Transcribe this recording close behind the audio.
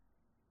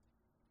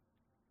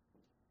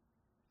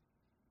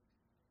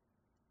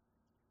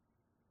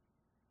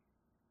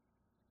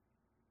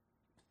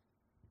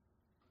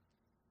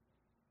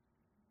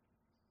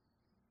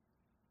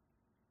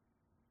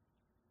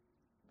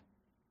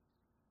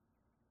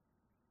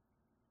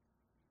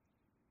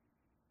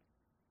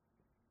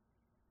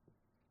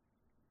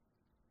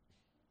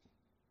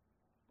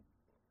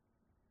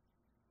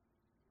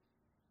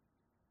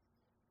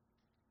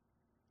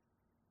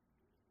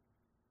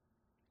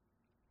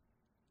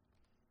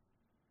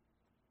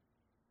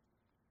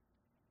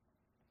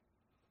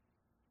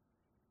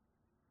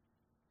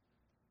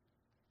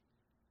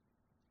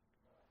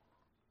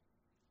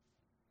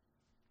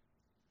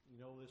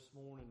This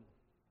morning,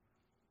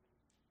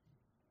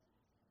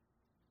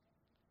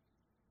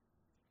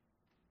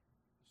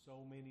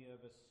 so many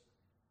of us,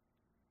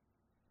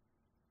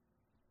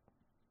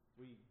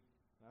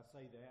 I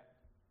say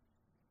that,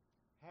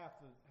 half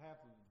of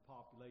the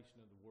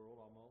population of the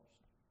world almost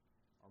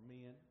are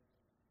men.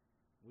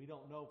 We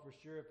don't know for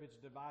sure if it's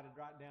divided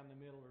right down the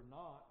middle or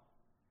not,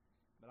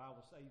 but I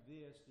will say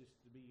this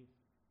just to be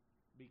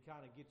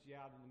kind of get you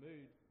out in the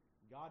mood.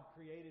 God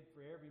created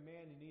for every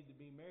man who needed to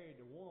be married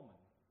a woman,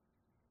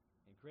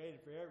 and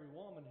created for every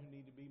woman who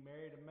needed to be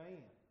married a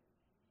man.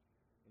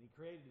 And He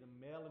created them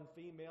male and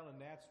female, and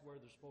that's where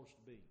they're supposed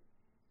to be.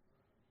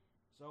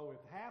 So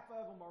if half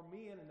of them are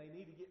men and they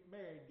need to get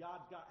married,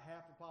 God's got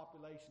half the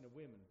population of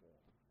women for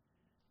them.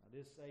 I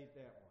just say it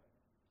that way.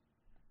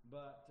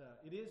 But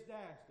it is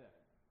Dad's Day.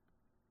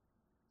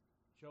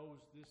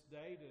 Chose this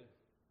day to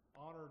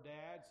honor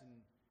dads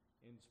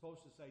and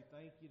supposed to say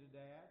thank you to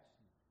dads.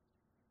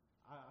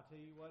 I'll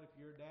tell you what, if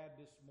you're a dad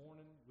this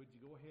morning, would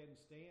you go ahead and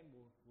stand?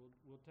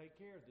 We'll take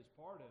care of this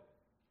part of it.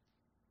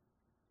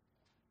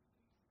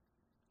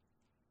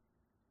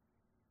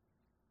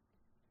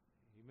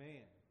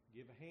 Amen.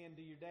 Give a hand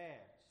to your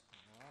dads.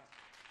 All right.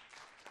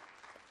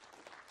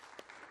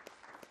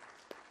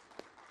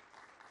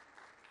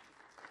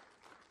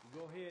 You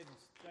go ahead and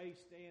stay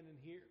standing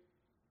here.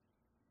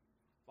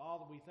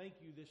 Father, we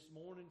thank you this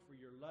morning for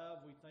your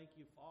love. We thank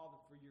you,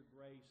 Father, for your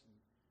grace. And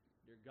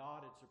dear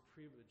God, it's a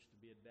privilege to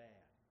be a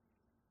dad.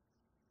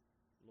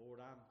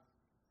 Lord, I'm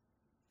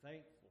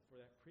thankful for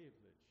that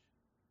privilege.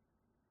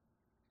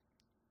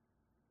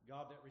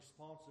 God, that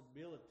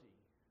responsibility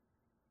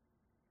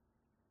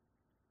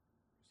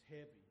is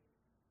heavy.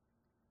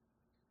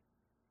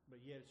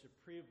 But yet it's a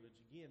privilege,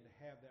 again, to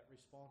have that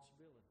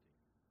responsibility.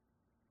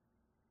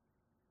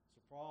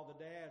 So for all the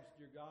dads,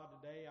 dear God,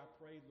 today I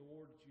pray,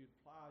 Lord, that you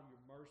apply your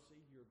mercy,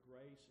 your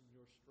grace, and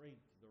your strength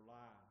to their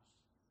lives.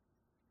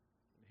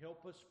 And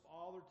help us,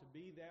 Father, to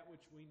be that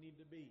which we need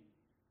to be.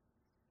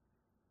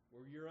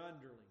 We're your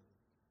underling.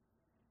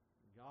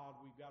 God,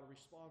 we've got a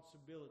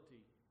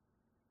responsibility.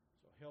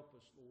 So help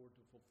us, Lord,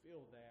 to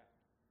fulfill that.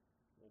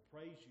 We'll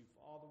praise you,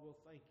 Father. We'll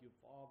thank you,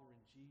 Father, in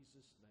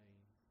Jesus'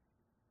 name.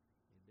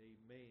 And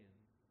amen.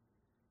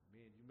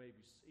 Amen. You may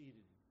be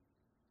seated.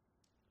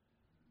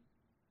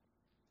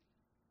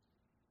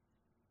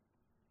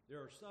 There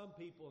are some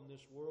people in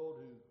this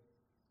world who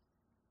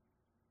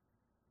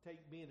take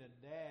being a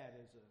dad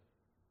as a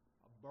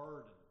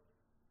burden,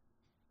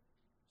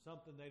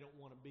 something they don't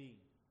want to be.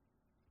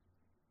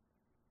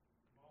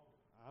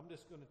 I'm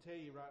just going to tell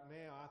you right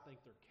now, I think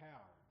they're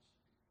cowards.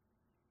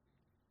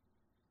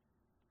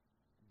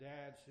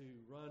 Dads who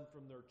run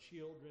from their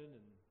children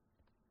and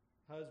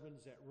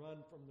husbands that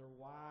run from their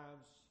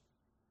wives,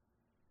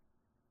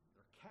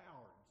 they're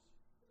cowards.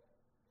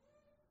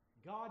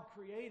 God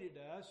created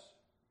us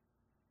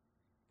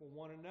for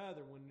one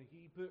another. When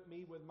He put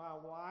me with my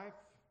wife,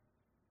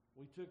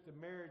 we took the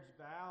marriage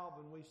vow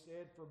and we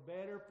said, for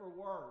better, for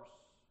worse.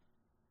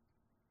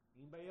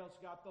 Anybody else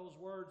got those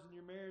words in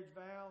your marriage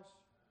vows?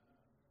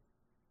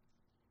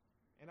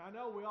 And I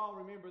know we all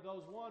remember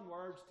those one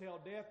words, till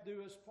death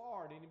do us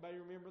part. Anybody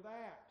remember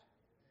that?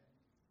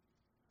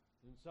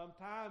 And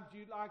sometimes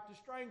you'd like to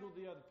strangle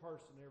the other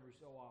person every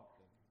so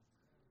often.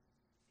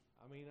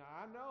 I mean,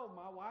 I know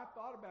my wife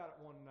thought about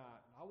it one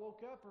night. I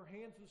woke up, her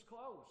hands was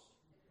close.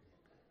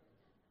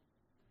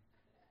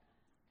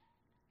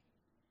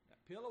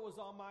 That pillow was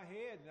on my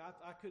head, and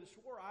I could have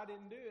swore I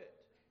didn't do it.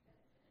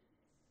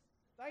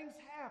 Things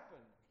happen.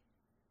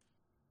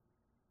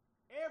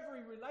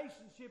 Every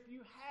relationship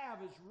you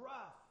have is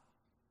rough.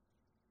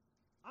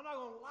 I'm not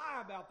going to lie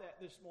about that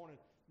this morning.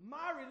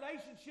 My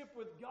relationship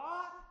with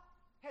God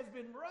has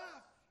been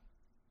rough.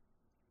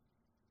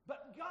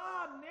 But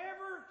God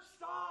never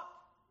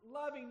stopped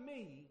loving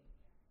me.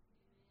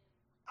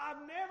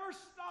 I've never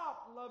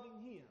stopped loving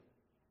Him.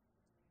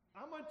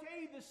 I'm going to tell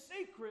you the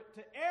secret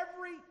to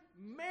every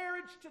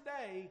marriage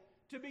today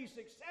to be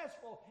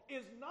successful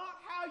is not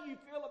how you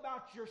feel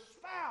about your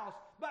spouse,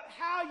 but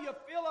how you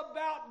feel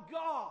about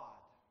God.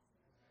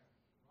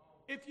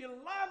 If you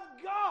love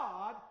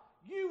God,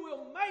 you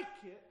will make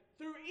it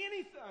through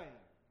anything.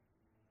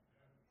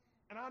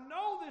 And I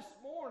know this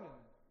morning,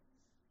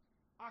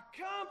 I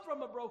come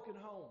from a broken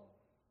home.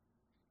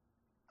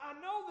 I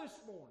know this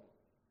morning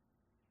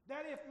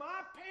that if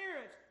my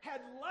parents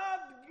had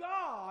loved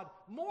God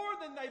more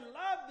than they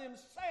loved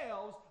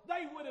themselves,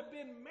 they would have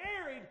been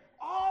married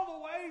all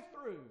the way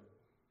through.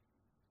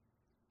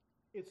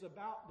 It's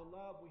about the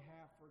love we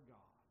have for God.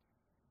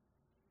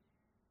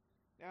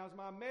 Now, is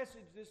my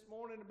message this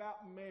morning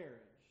about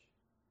marriage?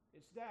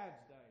 It's Dad's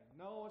Day.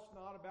 No, it's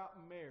not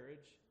about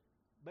marriage.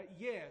 But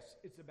yes,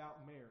 it's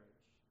about marriage.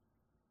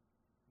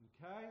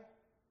 Okay?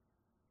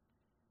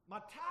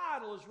 My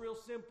title is real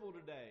simple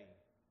today.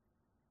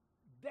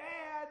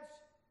 Dads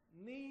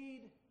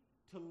need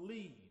to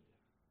lead.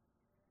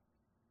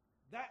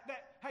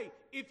 Hey,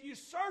 if you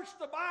search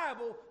the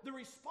Bible, the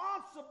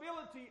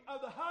responsibility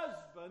of the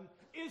husband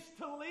is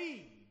to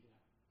lead.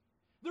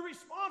 The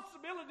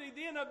responsibility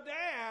then of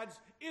dads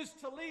is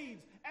to lead.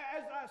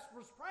 As I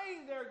was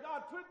praying there,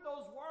 God put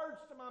those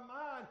words to my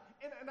mind,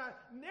 and I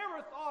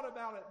never thought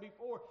about it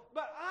before.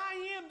 But I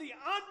am the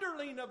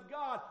underling of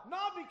God,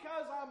 not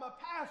because I'm a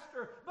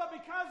pastor, but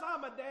because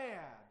I'm a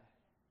dad,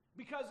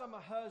 because I'm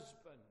a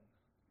husband.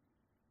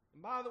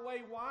 And by the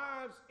way,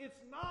 wives,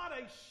 it's not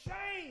a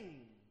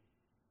shame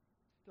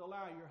to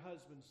allow your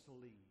husbands to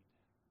lead.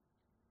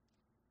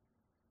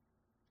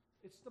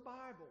 It's the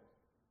Bible.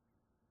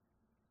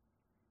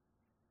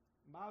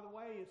 By the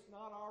way, it's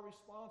not our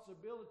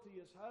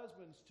responsibility as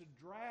husbands to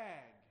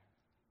drag.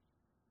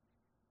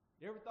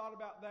 You ever thought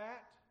about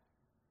that?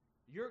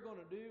 You're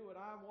going to do what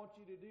I want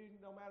you to do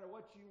no matter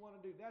what you want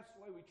to do. That's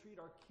the way we treat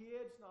our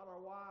kids, not our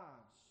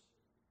wives.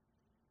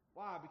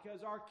 Why?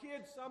 Because our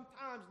kids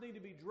sometimes need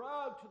to be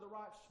drugged to the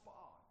right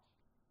spot.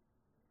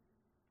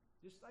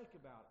 Just think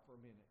about it for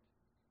a minute.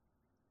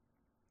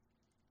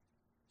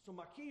 So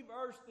my key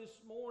verse this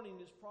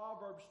morning is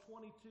Proverbs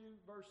 22,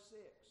 verse 6.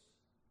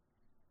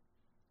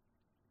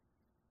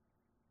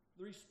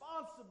 The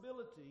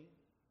responsibility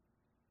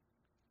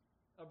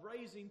of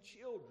raising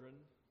children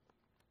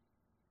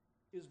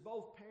is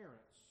both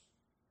parents,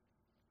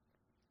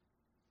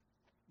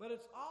 but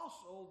it's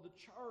also the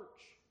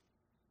church.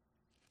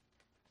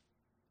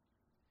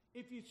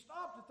 If you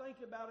stop to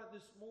think about it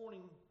this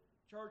morning,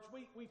 church,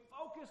 we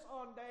focus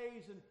on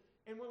days,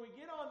 and when we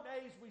get on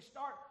days, we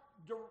start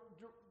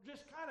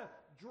just kind of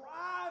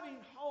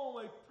driving home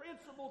a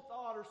principal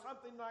thought or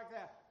something like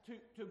that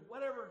to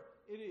whatever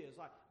it is.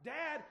 Like,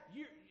 Dad,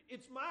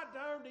 it's my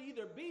turn to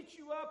either beat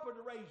you up or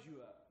to raise you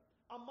up.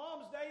 On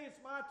Mom's day, it's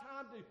my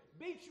time to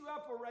beat you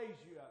up or raise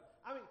you up.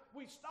 I mean,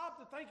 we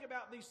stop to think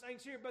about these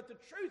things here, but the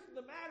truth of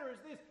the matter is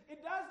this: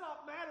 it does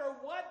not matter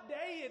what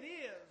day it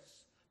is.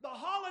 The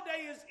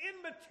holiday is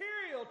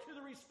immaterial to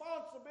the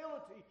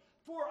responsibility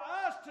for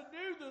us to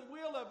do the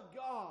will of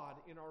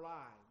God in our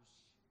lives.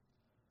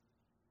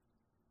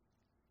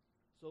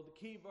 So the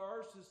key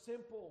verse is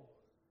simple.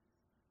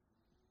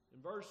 In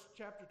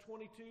chapter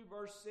 22,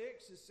 verse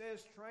 6, it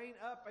says, "Train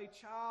up a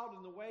child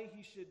in the way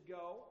he should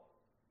go,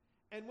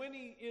 and when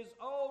he is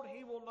old,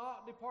 he will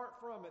not depart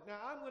from it."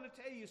 Now, I'm going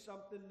to tell you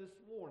something this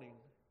morning.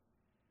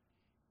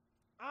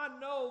 I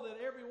know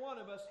that every one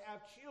of us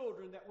have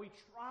children that we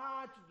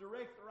try to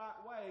direct the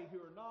right way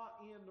who are not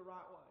in the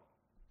right way.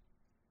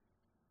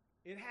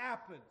 It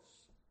happens,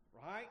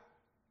 right?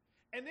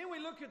 And then we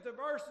look at the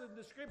verse in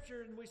the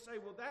Scripture and we say,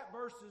 well, that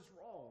verse is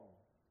wrong.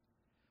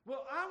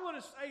 Well, I want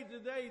to say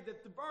today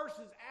that the verse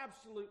is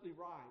absolutely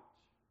right.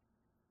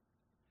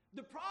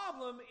 The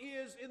problem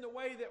is in the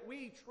way that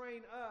we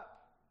train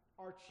up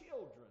our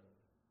children.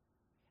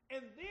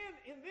 And then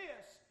in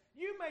this,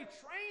 you may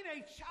train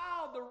a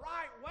child the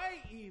right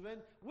way even.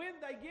 When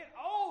they get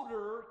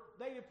older,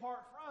 they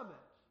depart from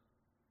it.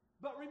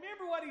 But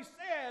remember what he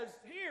says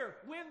here,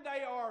 when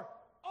they are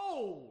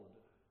old.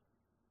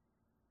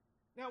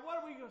 Now,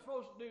 what are we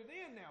supposed to do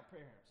then now,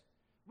 parents?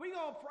 We're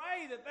going to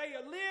pray that they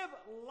live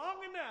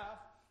long enough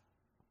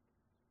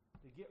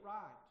to get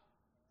right,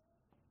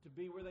 to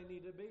be where they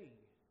need to be.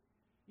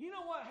 You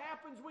know what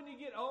happens when you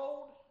get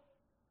old?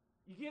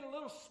 You get a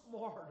little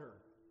smarter.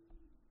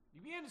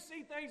 You begin to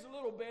see things a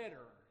little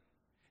better.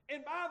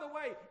 And by the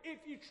way, if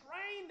you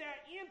train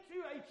that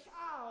into a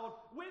child,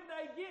 when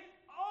they get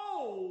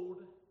old,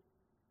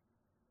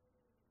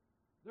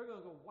 they're going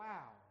to go,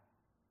 wow,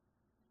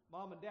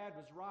 Mom and Dad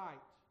was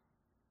right.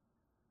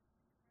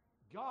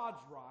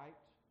 God's right.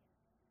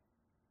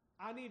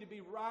 I need to be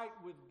right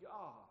with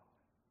God.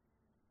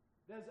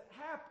 Does it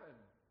happen?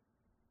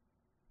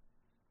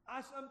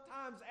 I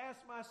sometimes ask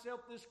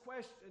myself this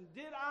question: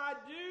 did I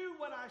do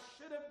what I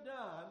should have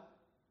done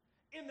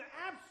in the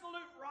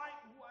absolute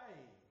right way?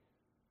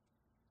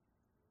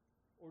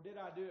 Or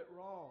did I do it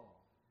wrong?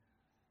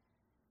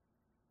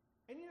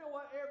 And you know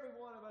what? Every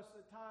one of us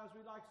at times,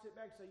 we like to sit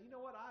back and say, you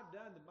know what? I've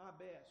done my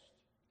best.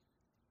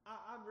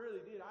 I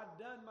really did. I've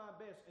done my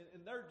best.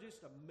 And they're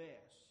just a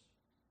mess.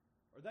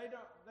 Or they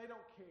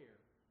don't care.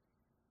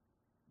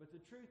 But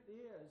the truth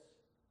is,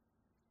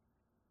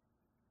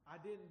 I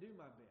didn't do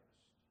my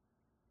best.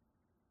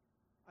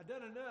 I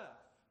done enough.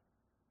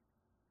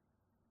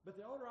 But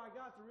the older I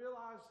got to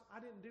realize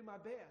I didn't do my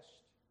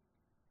best.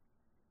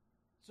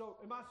 So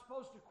am I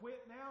supposed to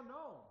quit now?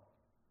 No.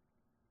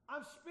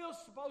 I'm still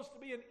supposed to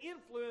be an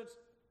influence,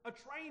 a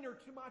trainer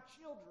to my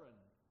children,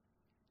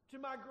 to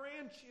my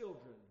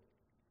grandchildren.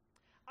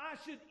 I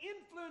should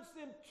influence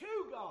them to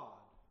God.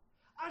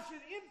 I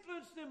should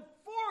influence them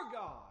for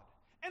God.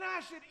 And I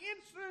should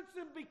influence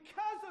them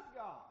because of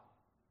God.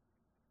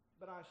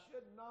 But I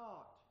should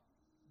not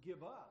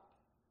give up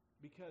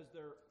because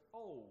they're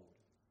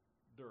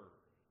older.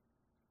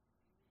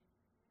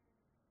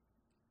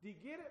 Do you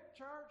get it,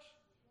 church?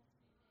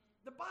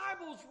 The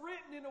Bible's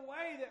written in a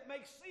way that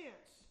makes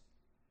sense.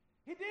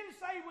 He didn't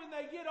say when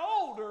they get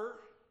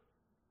older,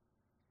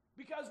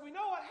 because we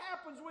know what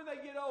happens when they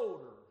get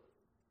older.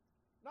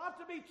 Not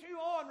to be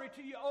too ornery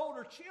to your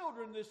older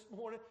children this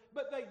morning,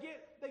 but they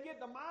get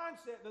the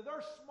mindset that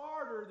they're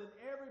smarter than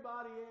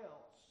everybody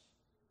else.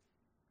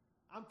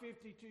 I'm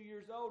 52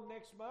 years old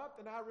next month,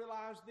 and I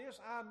realize this: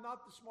 I'm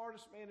not the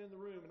smartest man in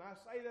the room. And I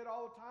say that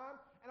all the time,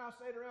 and I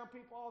say it around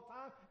people all the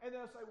time, and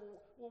they'll say,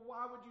 well,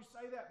 why would you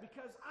say that?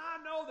 Because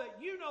I know that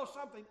you know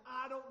something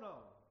I don't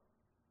know.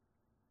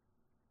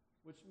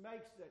 Which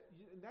makes that,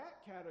 in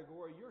that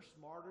category, you're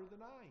smarter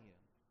than I am.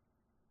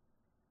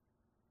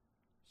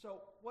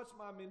 So what's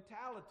my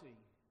mentality?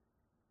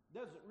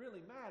 Doesn't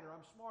really matter.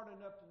 I'm smart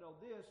enough to know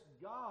this: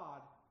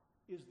 God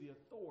is the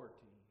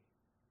authority.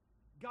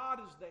 God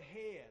is the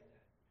head.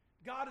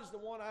 God is the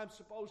one I'm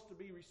supposed to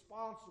be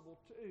responsible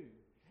to.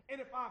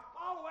 And if I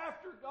follow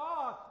after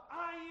God,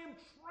 I am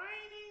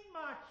training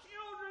my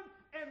children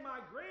and my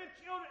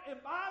grandchildren.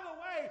 And by the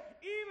way,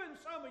 even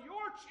some of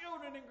your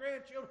children and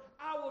grandchildren,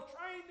 I will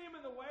train them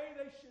in the way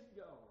they should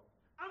go.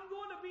 I'm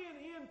going to be an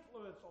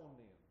influence on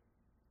them.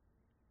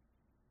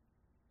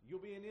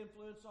 You'll be an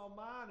influence on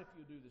mine if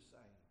you do the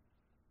same.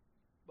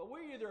 But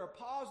we either are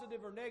positive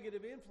or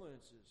negative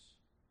influences.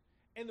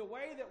 And the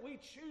way that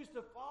we choose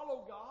to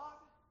follow God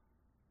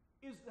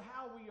is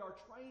how we are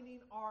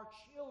training our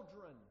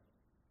children.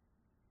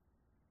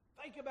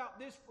 Think about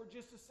this for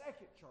just a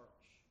second,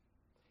 church.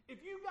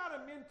 If you've got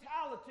a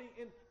mentality,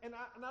 and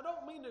I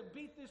don't mean to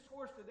beat this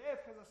horse to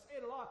death because I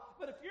say it a lot,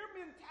 but if your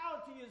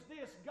mentality is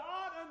this: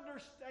 God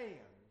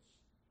understands,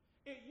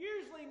 it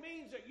usually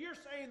means that you're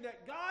saying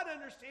that God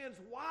understands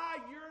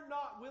why you're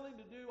not willing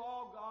to do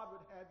all God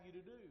would have you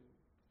to do.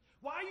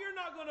 Why you're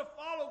not going to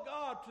follow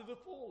God to the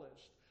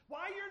fullest.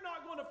 Why you're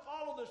not going to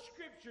follow the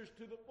Scriptures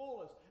to the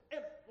fullest.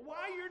 And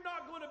why you're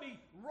not going to be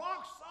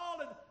rock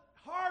solid,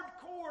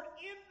 hardcore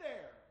in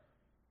there.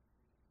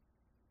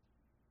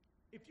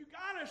 If you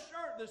got a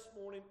shirt this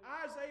morning,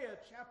 Isaiah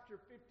chapter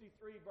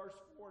 53, verse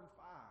 4 and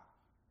 5.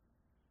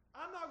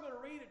 I'm not going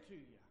to read it to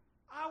you.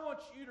 I want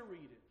you to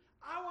read it.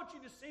 I want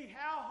you to see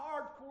how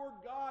hardcore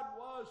God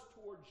was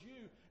towards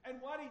you and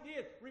what He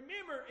did.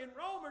 Remember in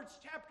Romans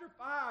chapter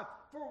 5,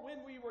 for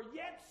when we were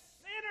yet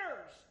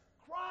sinners,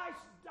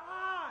 Christ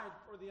died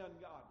for the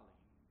ungodly.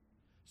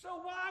 So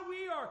while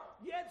we are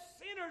yet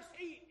sinners,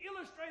 He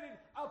illustrated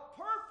a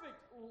perfect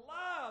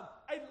love,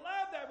 a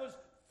love that was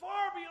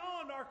far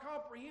beyond our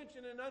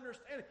comprehension and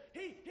understanding.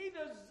 He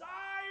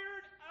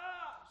desired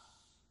us.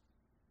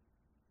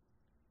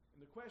 And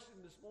the question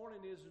this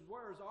morning is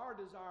where is our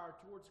desire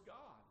towards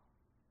God?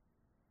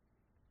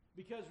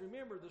 Because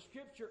remember, the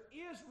Scripture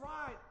is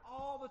right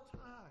all the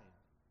time.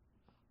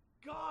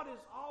 God is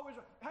always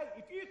right. Hey,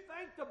 if you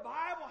think the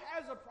Bible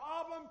has a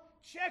problem,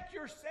 check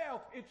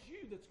yourself. It's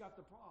you that's got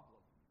the problem.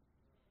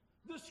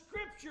 The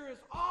Scripture is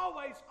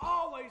always,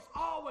 always,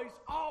 always,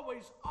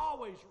 always,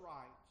 always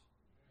right.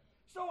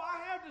 So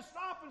I have to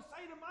stop and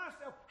say to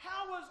myself,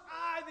 how was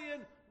I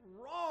then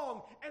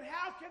wrong? And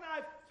how can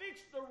I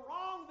fix the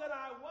wrong that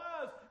I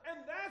was?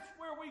 And that's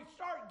where we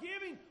start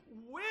giving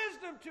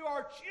wisdom to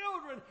our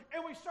children.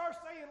 And we start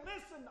saying,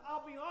 listen,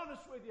 I'll be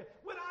honest with you.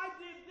 When I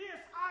did this,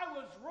 I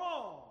was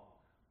wrong.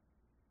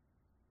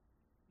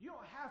 You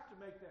don't have to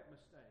make that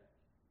mistake.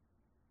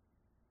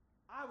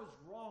 I was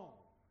wrong.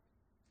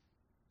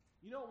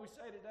 You know what we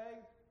say today?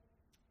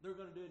 They're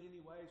going to do it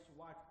anyway, so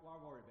why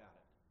worry about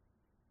it?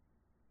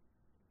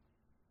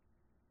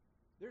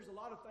 There's a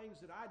lot of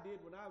things that I did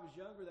when I was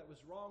younger that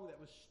was wrong,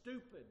 that was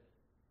stupid.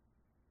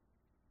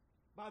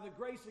 By the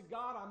grace of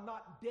God, I'm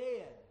not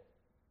dead.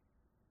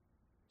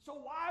 So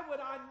why would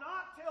I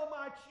not tell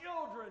my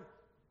children,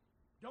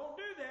 don't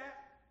do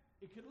that?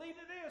 It could lead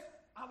to this.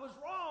 I was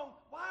wrong.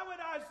 Why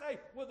would I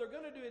say, well, they're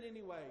going to do it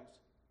anyways?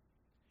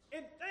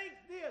 And think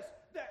this,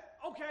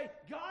 that, okay,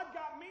 God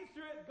got me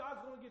through it,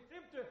 God's going to get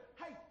them through it.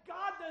 Hey,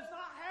 God does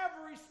not have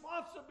a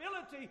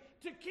responsibility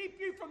to keep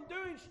you from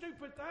doing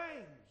stupid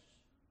things.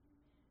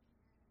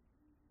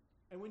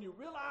 And when you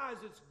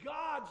realize it's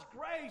God's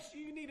grace,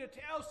 you need to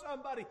tell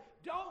somebody,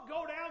 don't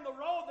go down the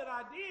road that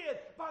I did.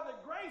 By the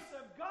grace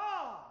of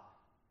God,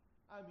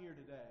 I'm here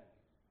today.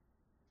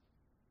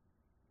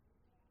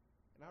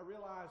 And I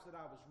realized that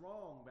I was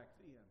wrong back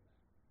then.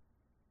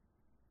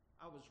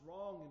 I was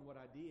wrong in what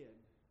I did.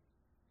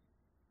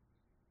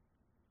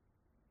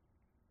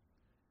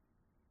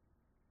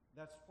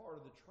 That's part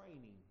of the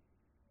training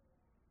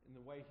in the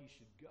way he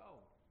should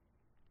go.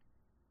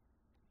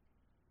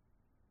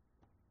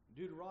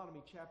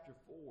 Deuteronomy chapter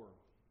 4.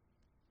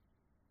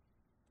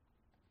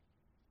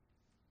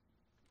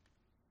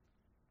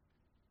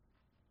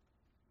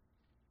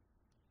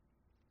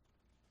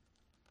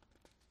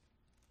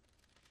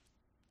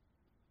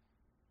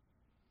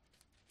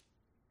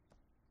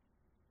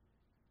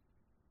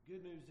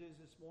 Good news is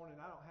this morning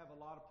I don't have a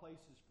lot of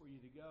places for you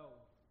to go,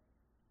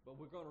 but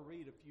we're going to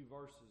read a few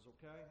verses,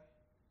 okay?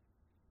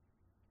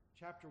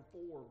 Chapter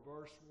 4,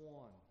 verse 1.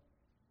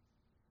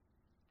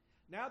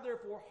 Now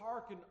therefore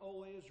hearken,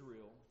 O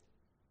Israel,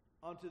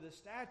 unto the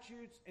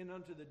statutes and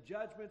unto the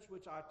judgments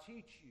which I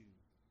teach you.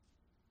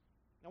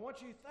 Now I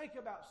want you to think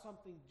about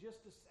something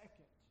just a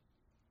second.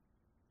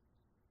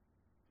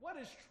 What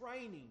is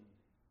training?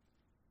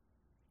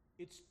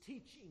 It's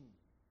teaching.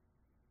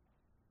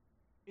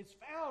 It's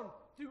found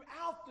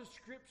throughout the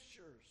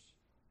Scriptures.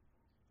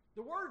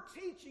 The word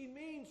teaching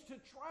means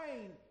to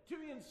train, to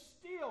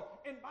instill.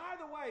 And by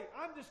the way,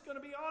 I'm just going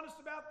to be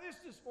honest about this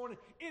morning.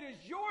 It is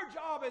your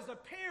job as a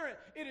parent,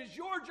 it is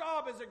your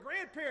job as a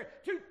grandparent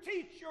to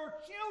teach your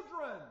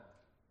children.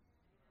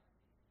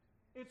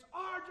 It's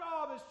our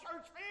job as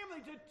church family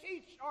to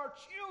teach our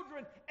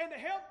children and to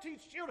help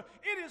teach children.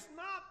 It is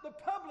not the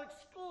public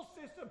school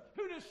system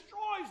who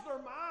destroys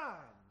their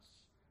minds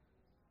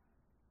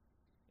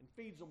and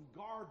feeds them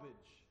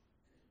garbage.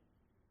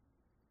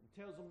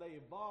 Tells them they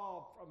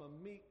evolved from a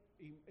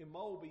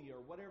emobi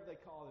or whatever they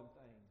call them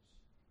things.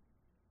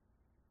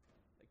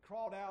 They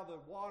crawled out of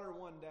the water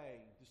one day,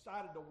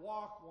 decided to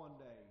walk one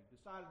day,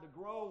 decided to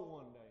grow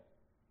one day,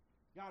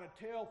 got a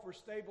tail for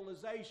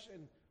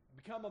stabilization,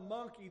 become a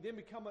monkey, then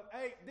become an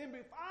ape, then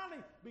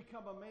finally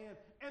become a man.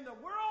 And the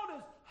world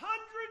is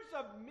hundreds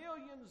of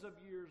millions of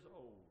years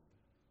old.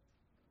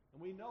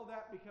 And we know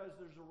that because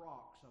there's a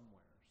rock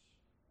somewhere.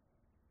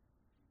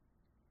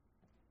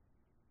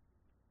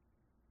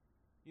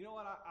 You know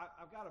what?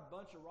 I've got a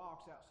bunch of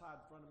rocks outside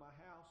in front of my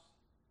house.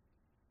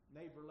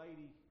 Neighbor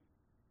lady,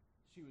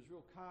 she was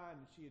real kind,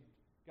 and she had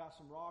got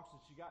some rocks,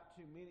 and she got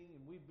too many,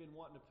 and we've been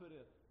wanting to put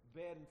a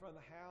bed in front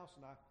of the house,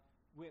 and I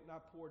went and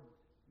I poured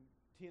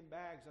 10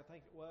 bags, I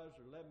think it was,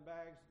 or 11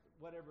 bags,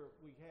 whatever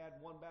we had,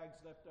 1 bag's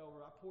left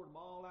over. I poured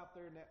them all out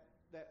there in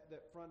that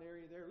front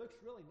area there. It looks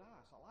really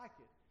nice. I like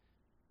it.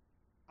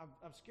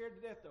 I'm scared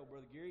to death, though,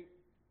 Brother Gary.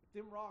 If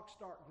them rocks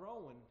start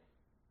growing,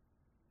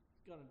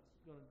 it's going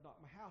to knock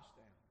my house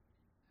down.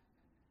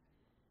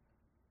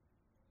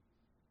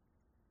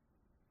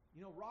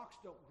 You know, rocks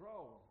don't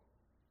grow.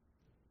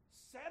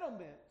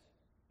 Settlement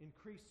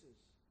increases.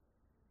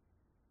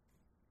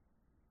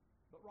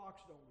 But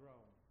rocks don't grow.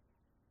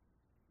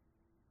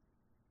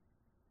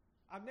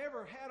 I've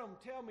never had them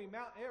tell me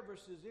Mount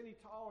Everest is any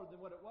taller than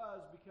what it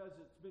was because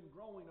it's been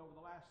growing over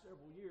the last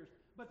several years.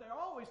 But they're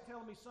always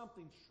telling me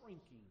something's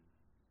shrinking.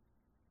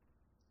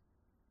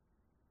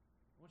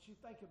 I want you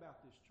to think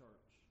about this,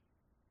 church.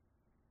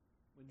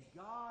 When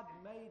God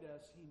made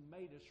us, He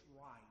made us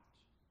right.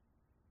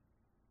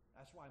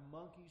 That's why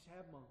monkeys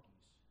have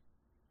monkeys.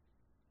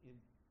 And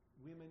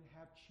women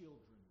have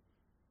children.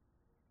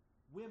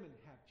 Women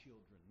have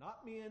children.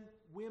 Not men,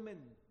 women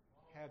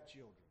have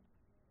children.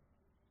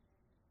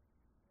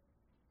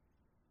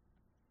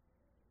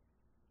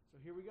 So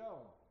here we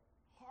go.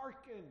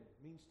 Hearken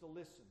means to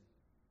listen.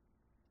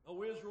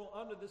 O Israel,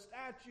 under the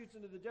statutes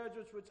and to the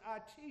judgments which I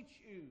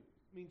teach you,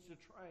 means to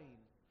train.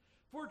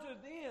 For to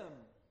them,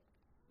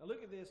 now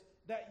look at this,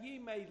 that ye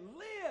may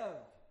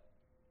live.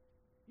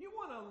 You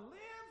want to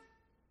live?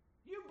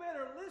 You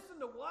better listen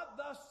to what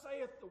thus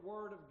saith the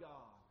Word of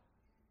God.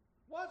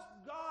 What's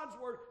God's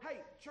Word?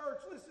 Hey,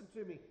 church, listen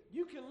to me.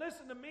 You can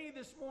listen to me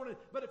this morning,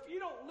 but if you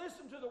don't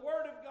listen to the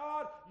Word of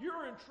God,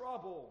 you're in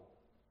trouble.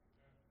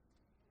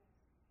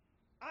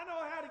 I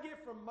know how to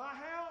get from my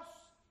house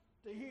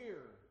to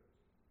here.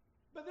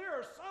 But there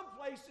are some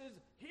places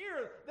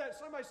here that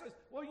somebody says,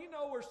 well, you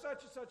know where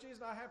such and such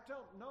is, and I have to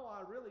tell them, no,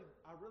 I really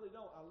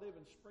don't. I live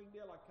in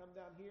Springdale. I come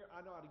down here.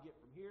 I know how to get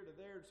from here to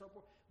there and so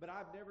forth. But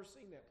I've never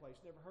seen that place,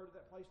 never heard of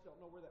that place, don't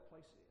know where that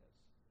place is.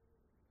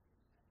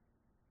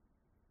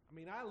 I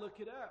mean, I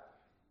look it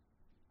up.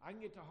 I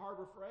can get to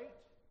Harbor Freight,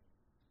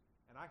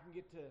 and I can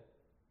get to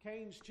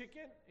Cane's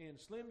Chicken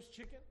and Slim's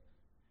Chicken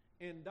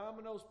and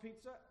Domino's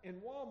Pizza and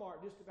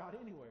Walmart just about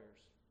anywheres.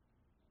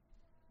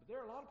 But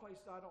there are a lot of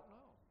places I don't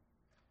know.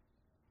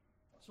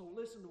 So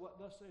listen to what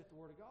thus saith the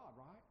Word of God,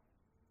 right?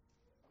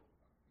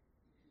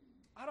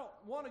 I don't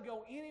want to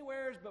go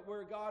anywhere but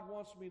where God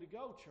wants me to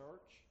go,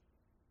 church.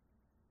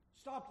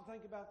 Stop to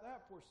think about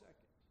that for a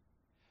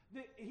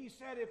second. He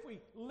said if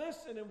we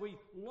listen and we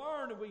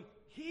learn and we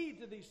heed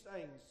to these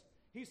things,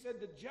 He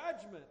said the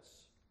judgments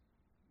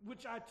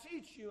which I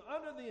teach you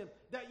under them,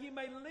 that ye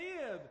may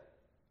live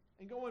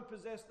and go and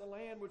possess the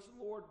land which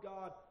the Lord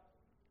God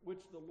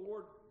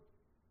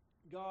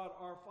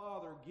our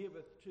Father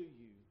giveth to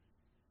you.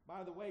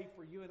 By the way,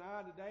 for you and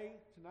I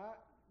tonight,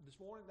 this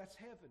morning, that's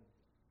heaven.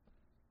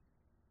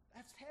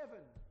 That's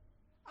heaven.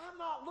 I'm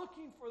not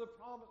looking for the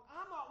promise.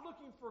 I'm not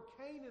looking for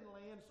Canaan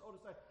land, so to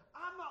say.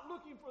 I'm not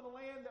looking for the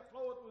land that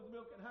floweth with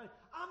milk and honey.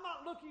 I'm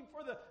not looking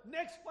for the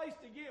next place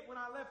to get when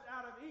I left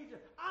out of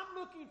Egypt. I'm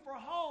looking for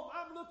home.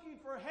 I'm looking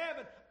for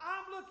heaven.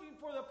 I'm looking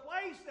for the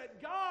place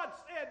that God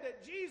said,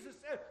 that Jesus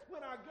said,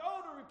 when I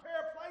go to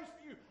prepare a place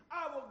for you,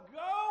 I will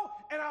go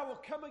and I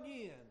will come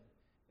again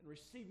and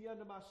receive you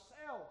unto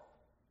myself,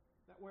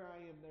 that where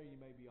I am, there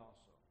you may be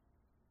also.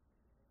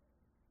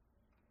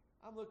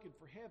 I'm looking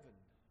for heaven.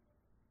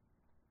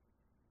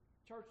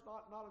 Church,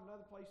 not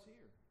another place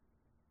here.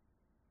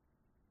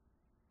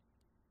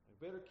 I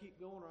better keep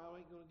going or I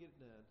ain't going to get it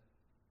done.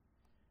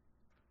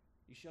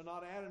 You shall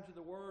not add unto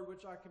the word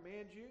which I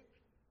command you.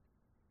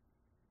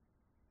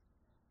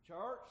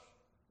 Church,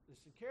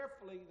 listen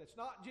carefully. That's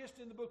not just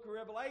in the book of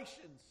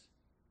Revelations.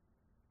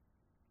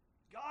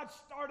 God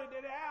started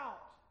it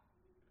out.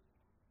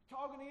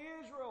 Talking to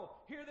Israel.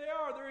 Here they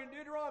are. They're in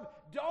Deuteronomy.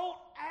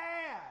 Don't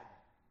add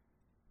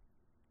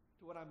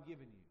to what I'm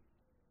giving you.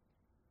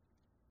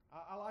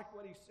 I like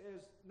what he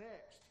says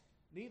next.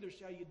 neither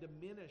shall you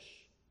diminish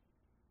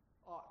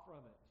aught from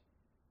it.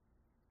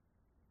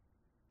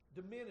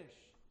 Diminish.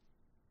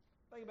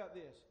 Think about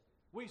this.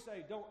 We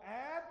say, don't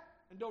add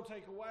and don't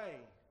take away.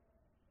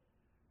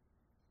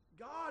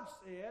 God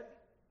said,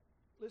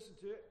 listen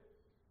to it,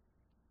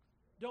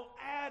 don't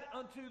add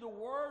unto the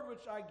word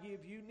which I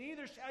give you,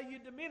 neither shall you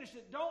diminish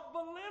it. Don't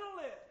belittle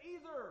it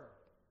either.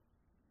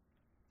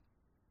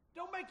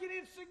 Don't make it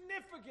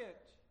insignificant.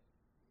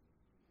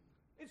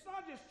 It's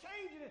not just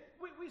changing it.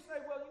 We say,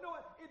 well, you know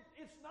what?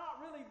 It's not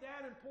really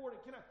that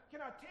important.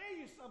 Can I tell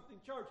you something,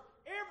 church?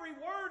 Every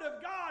word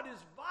of God is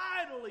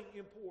vitally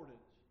important.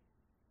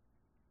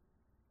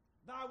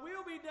 Thy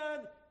will be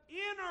done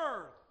in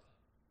earth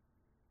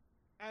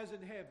as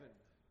in heaven.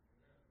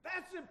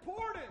 That's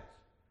important.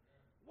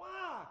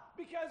 Why?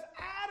 Because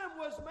Adam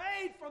was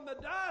made from the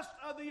dust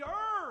of the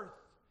earth.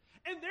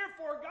 And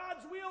therefore,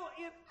 God's will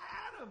in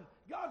Adam,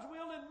 God's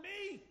will in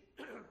me,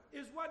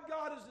 is what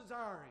God is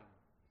desiring.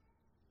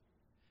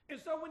 And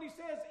so when he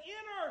says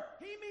in earth,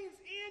 he means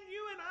in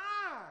you and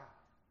I.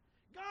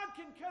 God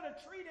can cut a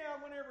tree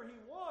down whenever he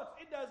wants.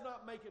 It does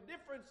not make a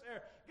difference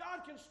there.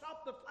 God can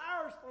stop the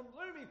flowers from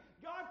blooming.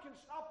 God can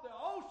stop the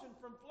ocean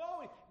from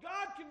flowing.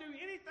 God can do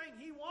anything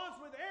he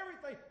wants with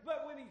everything.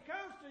 But when he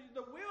comes to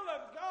the will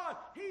of God,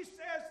 he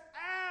says,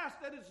 ask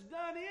that it's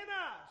done in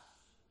us.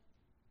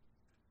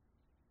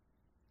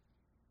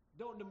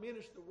 Don't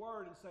diminish the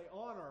word and say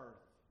on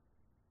earth.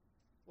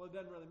 Well, it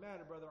doesn't really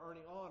matter, Brother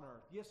Ernie, on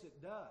earth. Yes, it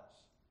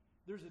does.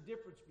 There's a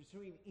difference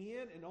between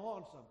in and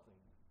on something.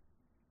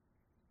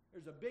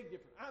 There's a big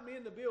difference. I'm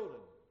in the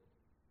building.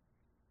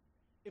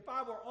 If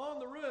I were on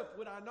the roof,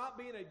 would I not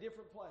be in a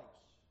different place?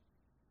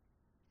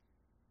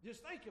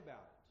 Just think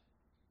about it.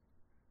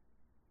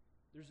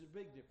 There's a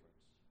big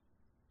difference.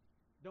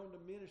 Don't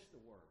diminish the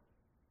word.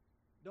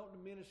 Don't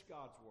diminish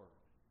God's word.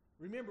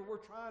 Remember, we're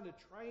trying to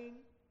train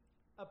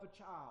up a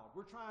child.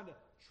 We're trying to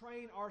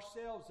train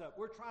ourselves up.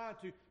 We're trying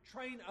to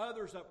train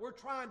others up. We're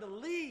trying to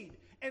lead.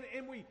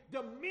 And we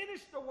diminish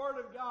the word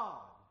of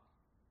God.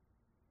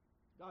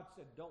 God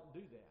said, don't do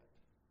that.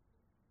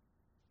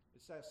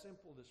 It's that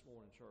simple this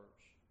morning,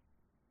 church.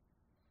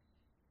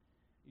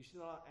 You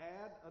shall not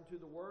add unto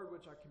the word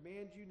which I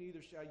command you, neither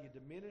shall you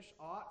diminish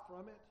aught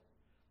from it,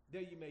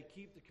 that you may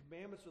keep the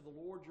commandments of the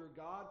Lord your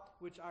God,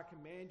 which I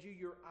command you.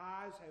 Your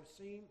eyes have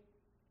seen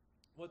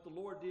what the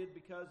Lord did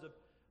because of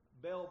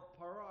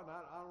Baal-peor, and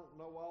I don't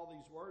know all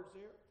these words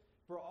here.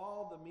 For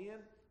all the men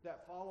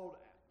that followed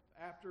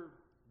after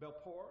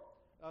Baal-peor,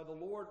 the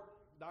Lord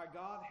thy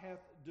God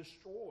hath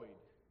destroyed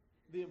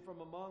them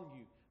from among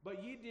you.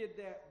 But ye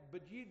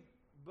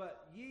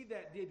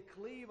that did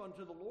cleave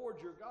unto the Lord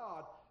your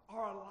God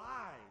are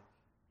alive,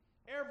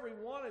 every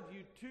one of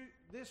you to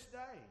this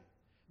day.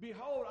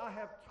 Behold, I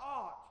have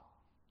taught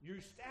you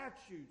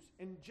statutes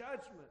and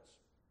judgments,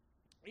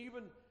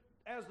 even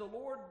as the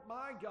Lord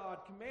my God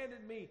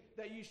commanded me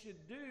that you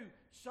should do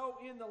so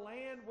in the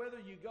land, whether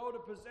you go to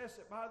possess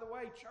it. By the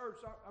way,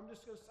 church, I'm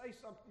just going to say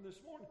something this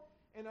morning,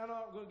 and I'm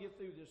not going to get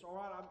through this, all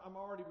right? I'm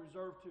already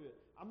reserved to it.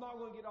 I'm not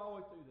going to get all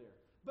the way through there.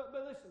 But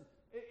listen,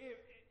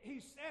 he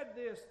said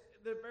this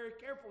very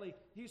carefully.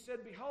 He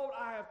said, behold,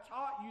 I have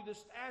taught you the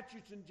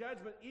statutes and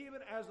judgment, even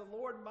as the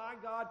Lord my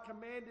God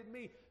commanded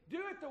me. Do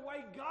it the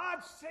way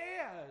God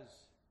says.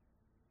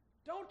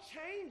 Don't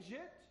change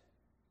it.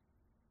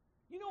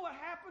 You know what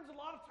happens a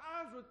lot of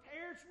times with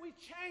parents? We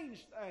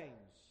change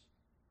things.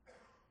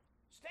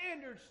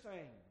 Standards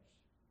change.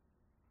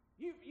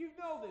 You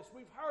know this.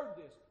 We've heard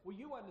this. Well,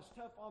 you wasn't as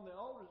tough on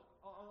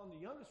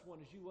the youngest one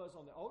as you was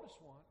on the oldest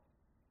one.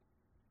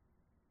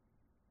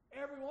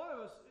 Every one of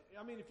us,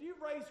 I mean, if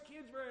you've raised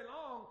kids very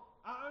long,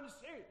 I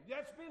understand.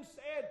 That's been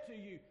said to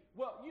you.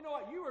 Well, you know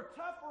what? You are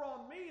tougher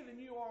on me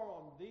than you are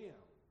on them.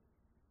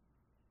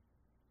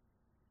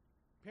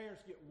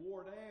 Parents get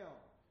wore down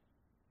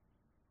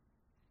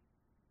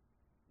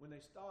when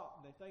they stop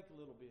and they think a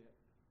little bit.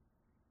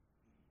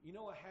 You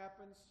know what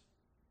happens?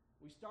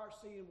 We start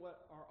seeing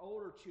what our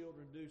older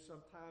children do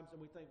sometimes, and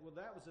we think, well,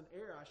 that was an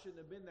error. I shouldn't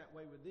have been that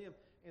way with them,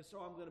 and so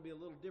I'm going to be a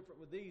little different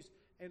with these.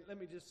 And let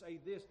me just say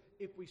this.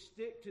 If we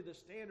stick to the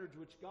standards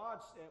which God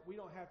set, we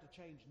don't have to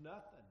change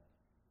nothing.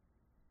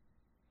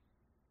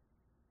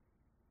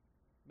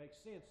 Makes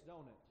sense,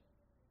 don't it?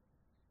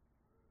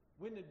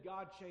 When did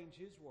God change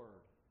His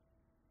word?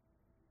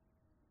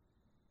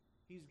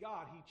 He's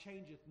God. He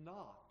changeth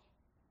not.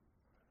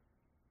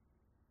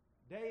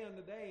 Day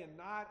unto day and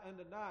night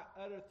unto night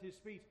uttereth His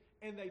speech.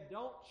 And they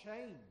don't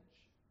change.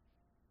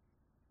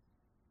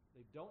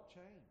 They don't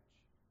change.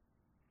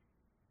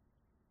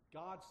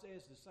 God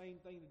says the same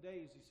thing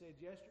today as He said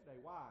yesterday.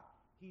 Why?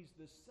 He's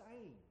the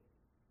same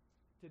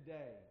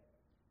today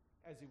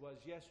as He was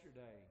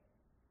yesterday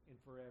and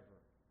forever.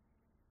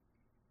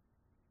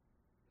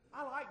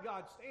 I like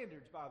God's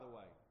standards, by the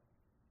way.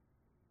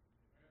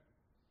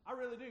 I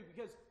really do,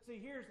 because, see,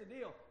 here's the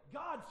deal.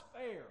 God's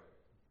fair.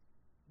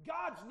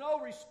 God's no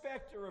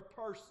respecter of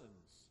persons.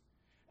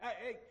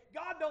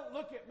 God don't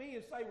look at me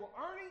and say, well,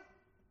 Ernie,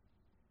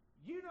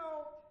 you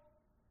know,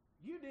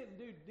 you didn't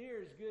do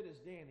near as good as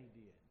Danny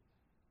did.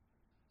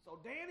 So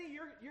Danny,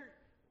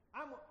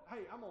 I'm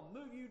going to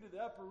move you to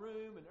the upper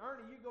room, and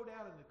Ernie, you go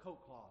down in the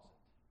coat closet.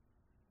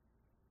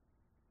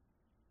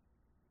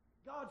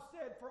 God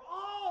said, for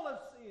all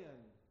have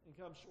sinned and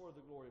come short of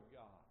the glory of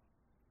God.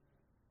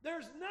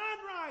 There's none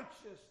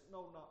righteous,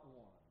 no, not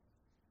one.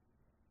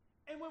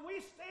 And when we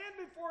stand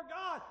before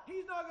God,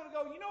 He's not going to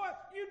go, you know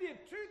what? You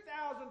did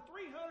 2,345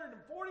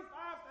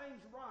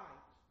 things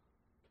right.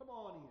 Come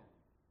on in.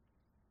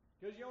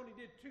 Because you only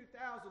did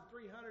 2,343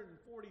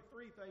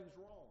 things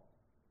wrong.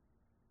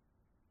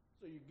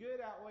 So your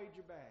good outweighed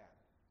your bad.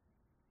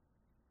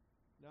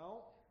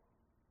 No.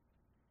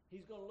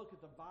 He's going to look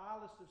at the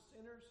vilest of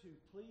sinners who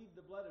plead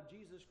the blood of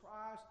Jesus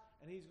Christ,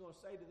 and He's going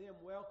to say to them,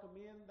 welcome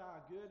in, thy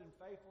good and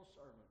faithful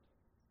servant.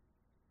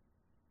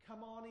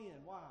 Come on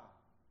in. Why?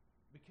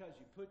 Because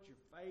you put your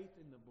faith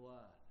in the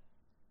blood.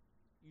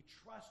 You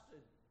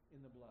trusted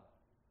in the blood.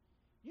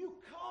 You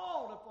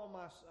called upon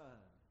my Son.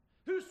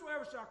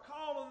 Whosoever shall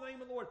call on the name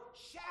of the Lord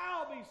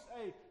shall be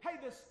saved. Hey,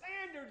 the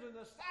standards and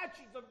the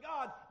statutes of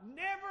God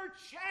never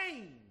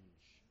change.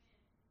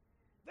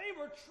 They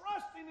were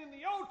trusting in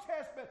the Old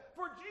Testament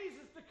for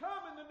Jesus to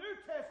come in the New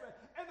Testament,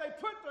 and they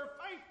put their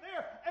faith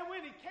there. And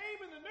when He came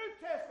in the New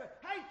Testament,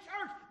 hey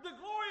church, the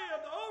glory of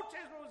the Old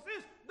Testament was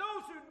this: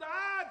 those who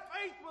died,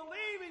 faith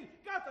believing,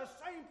 got the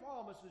same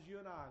promises you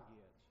and I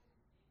get.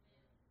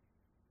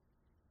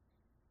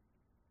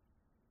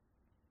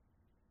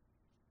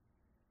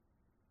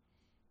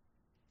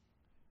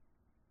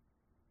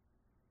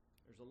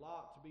 There's a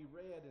lot to be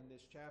read in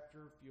this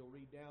chapter. If you'll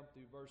read down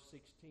through verse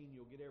 16,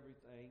 you'll get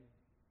everything.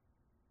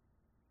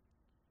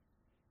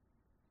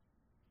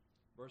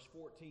 Verse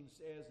 14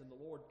 says, and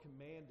the Lord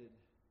commanded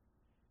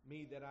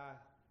me that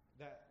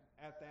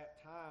at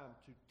that time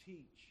to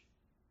teach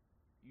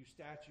you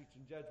statutes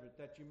and judgments,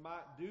 that you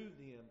might do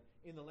them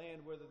in the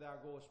land whither thou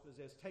goest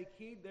possess. Take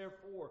heed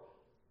therefore,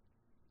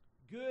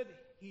 good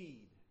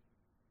heed.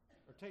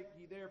 Or take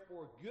ye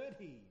therefore good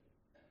heed.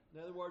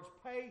 In other words,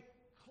 pay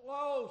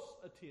close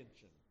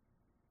attention.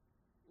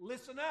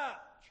 Listen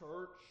up,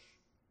 church.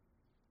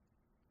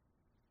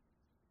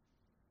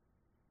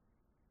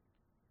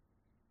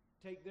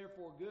 Take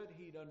therefore good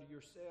heed unto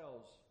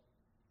yourselves,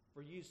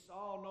 for ye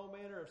saw no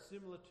manner of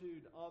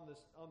similitude on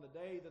the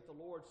day that the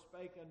Lord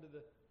spake unto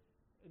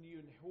you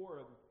in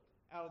Horeb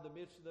out of the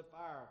midst of the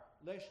fire,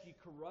 lest ye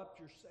corrupt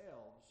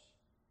yourselves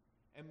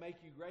and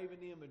make you graven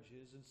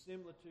images and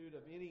similitude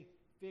of any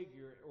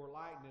figure or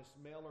likeness,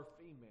 male or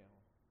female.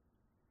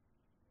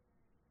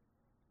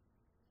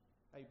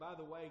 Hey, by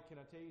the way, can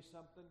I tell you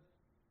something?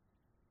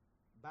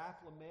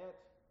 Baphomet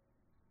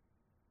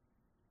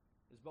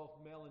is both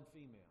male and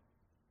female.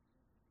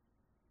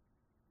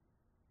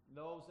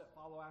 Those that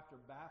follow after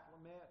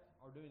Baphomet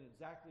are doing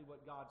exactly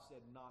what God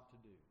said not to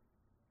do.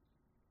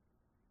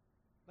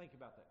 Think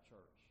about that,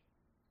 church.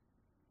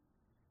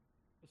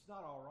 It's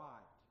not all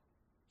right.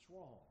 It's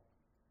wrong.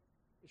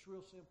 It's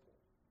real simple.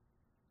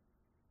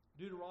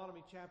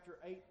 Deuteronomy chapter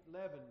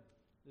 8:11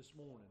 this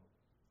morning.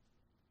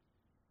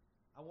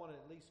 I want to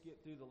at least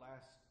get through the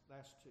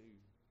last two.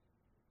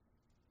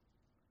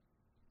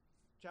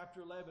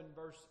 Chapter 11,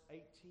 verse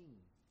 18.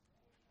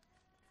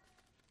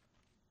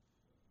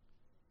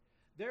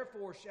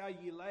 Therefore shall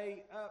ye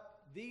lay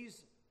up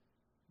these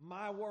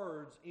my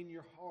words in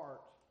your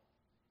heart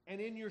and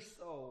in your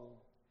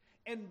soul,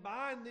 and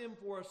bind them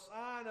for a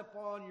sign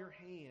upon your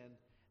hand,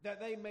 that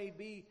they may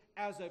be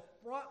as a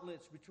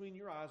frontlets between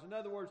your eyes. In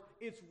other words,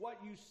 it's what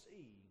you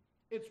see.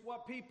 It's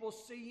what people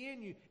see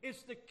in you.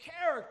 It's the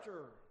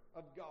character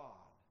of God.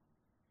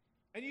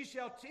 And you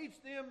shall teach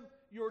them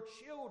your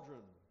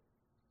children,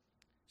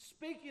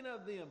 speaking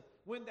of them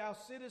when thou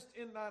sittest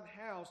in thine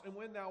house, and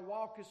when thou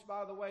walkest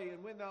by the way,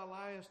 and when thou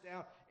liest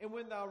down, and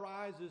when thou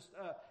risest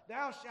up.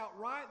 Thou shalt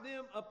write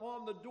them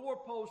upon the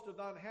doorpost of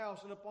thine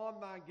house and upon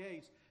thy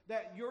gates,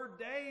 that your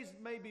days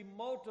may be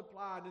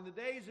multiplied, and the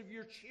days of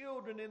your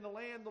children in the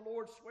land the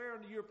Lord sware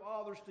unto your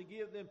fathers to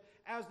give them,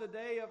 as the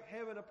day of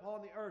heaven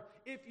upon the earth.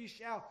 If ye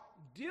shall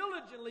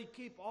diligently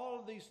keep all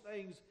of these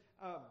things,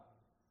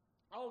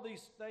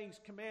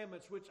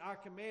 commandments which I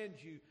command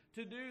you,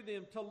 to do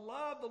them, to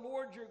love the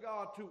Lord your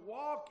God, to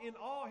walk in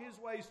all His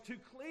ways, to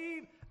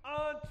cleave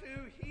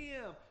unto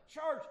Him.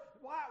 Church,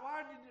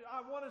 why did I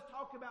want to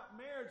talk about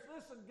marriage?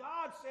 Listen,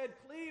 God said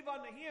cleave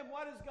unto Him.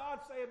 What does God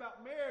say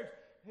about marriage?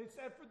 He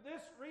said, for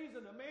this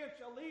reason a man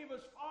shall leave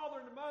his father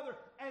and mother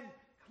and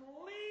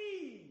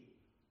cleave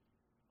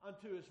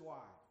unto his wife.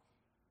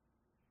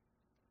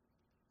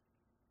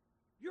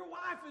 Your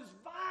wife is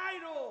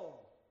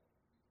vital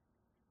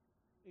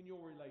in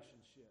your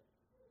relationship.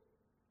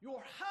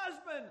 Your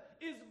husband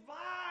is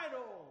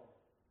vital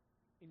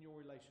in your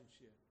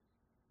relationship.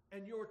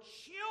 And your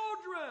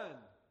children,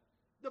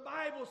 the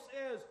Bible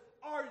says,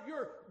 are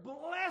your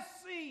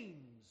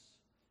blessings.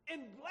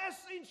 And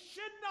blessings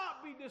should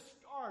not be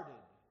discarded.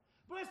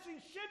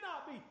 Blessings should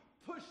not be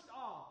pushed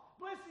off.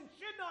 Blessings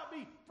should not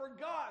be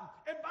forgotten.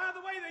 And by the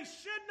way, they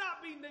should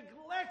not be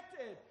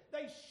neglected.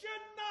 They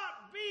should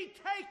not be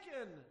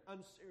taken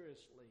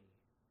unseriously.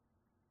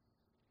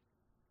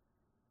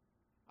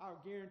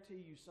 I'll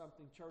guarantee you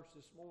something, church,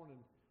 this morning.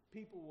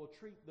 people will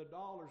treat the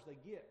dollars they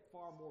get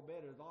far more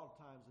better a lot of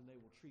times than they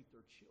will treat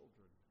their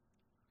children.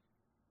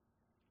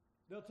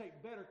 They'll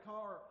take better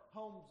care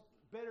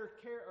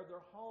of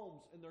their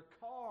homes and their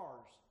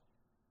cars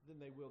than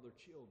they will their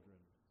children.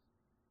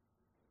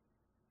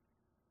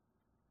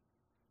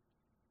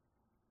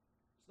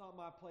 It's not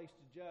my place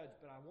to judge,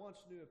 but I once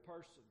knew a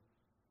person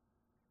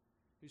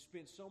who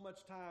spent so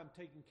much time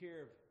taking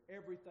care of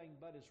everything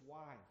but his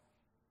wife,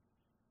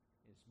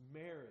 his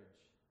marriage,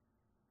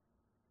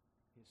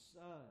 his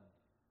son.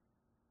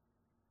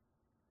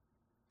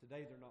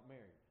 Today they're not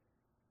married.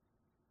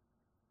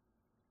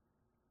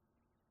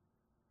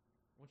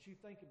 I want you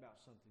to think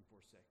about something for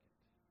a second.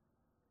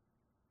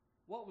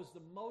 What was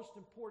the most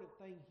important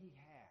thing he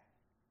had?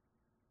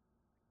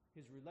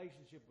 His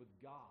relationship with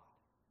God.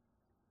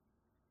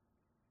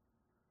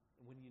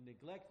 And when you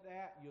neglect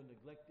that, you'll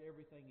neglect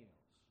everything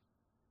else.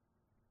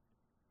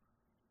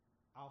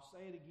 I'll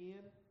say it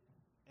again,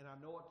 and I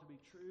know it to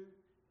be true.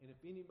 And if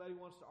anybody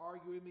wants to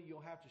argue with me, you'll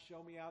have to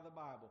show me out of the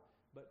Bible.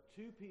 But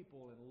two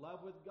people in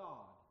love with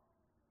God,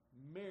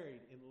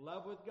 married in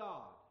love with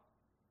God,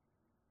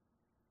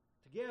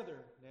 together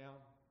now,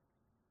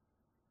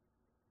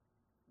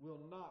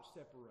 will not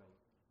separate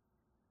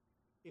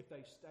if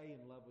they stay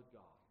in love with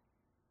God.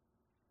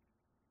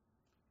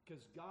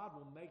 Because God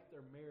will make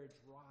their marriage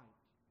right.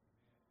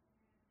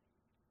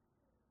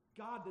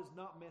 God does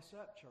not mess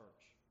up, church.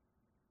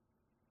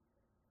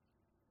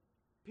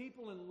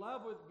 People in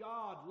love with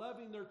God,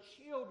 loving their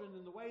children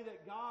in the way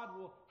that God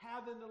will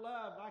have them to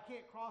love. I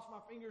can't cross my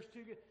fingers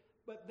too good,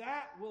 but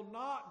that will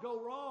not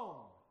go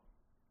wrong.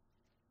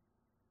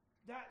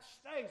 That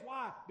stays.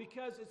 Why?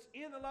 Because it's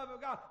in the love of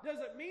God. Does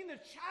it mean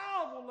the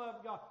child will love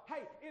God?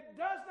 Hey, it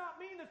does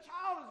not mean the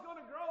child is going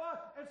to grow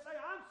up and say,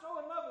 I'm so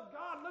in love with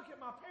God, look at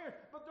my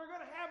parents. But they're going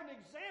to have an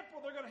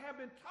example. They're going to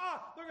have been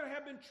taught. They're going to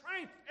have been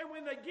trained. And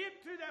when they get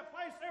to that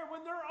place there,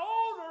 when they're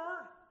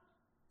older,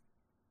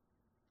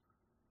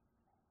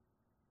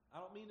 I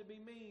don't mean to be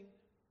mean,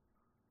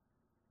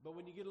 but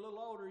when you get a little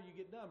older, you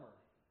get dumber.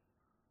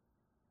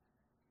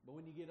 But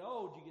when you get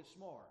old, you get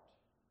smart.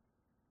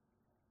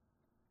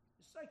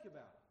 Just think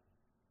about it.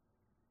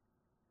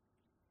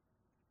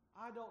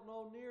 I don't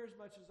know near as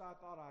much as I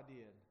thought I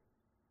did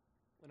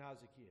when I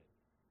was a kid,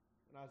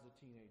 when I was a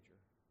teenager.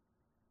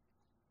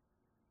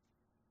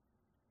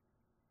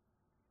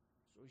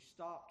 So we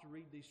stop to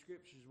read these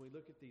scriptures and we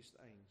look at these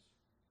things.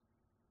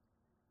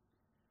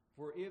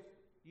 For if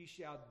ye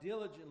shall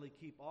diligently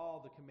keep all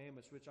the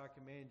commandments which I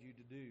command you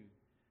to do,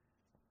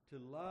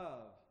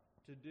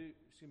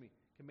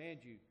 command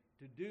you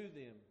to do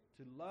them,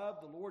 to love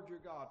the Lord your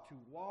God, to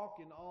walk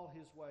in all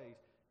his ways,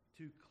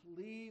 to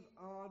cleave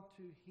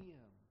unto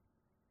him.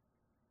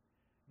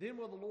 Then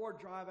will the Lord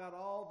drive out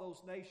all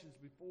those nations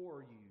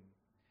before you,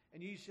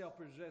 and ye shall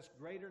possess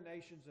greater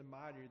nations and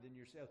mightier than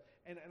yourselves.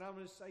 And I'm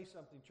going to say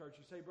something, church.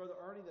 You say, Brother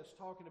Ernie, that's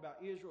talking about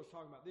Israel, is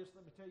talking about this.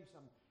 Let me tell you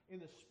something. In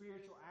the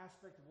spiritual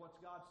aspect of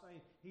what's God saying,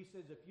 he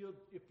says, if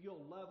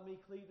you'll love me,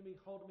 cleave to me,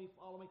 hold to me,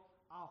 follow me,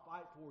 I'll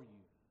fight for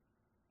you.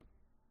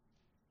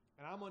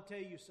 And I'm going to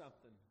tell you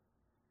something.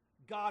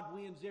 God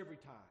wins every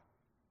time.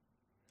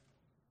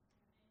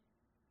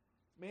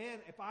 Man,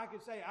 if I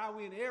could say I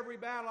win every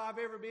battle I've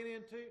ever been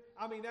into,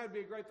 I mean, that would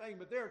be a great thing.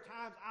 But there are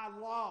times I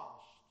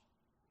lost.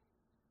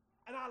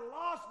 And I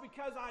lost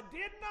because I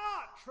did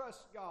not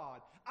trust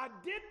God. I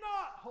did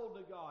not hold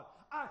to God.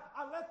 I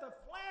let the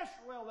flesh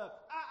well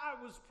up. I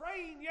was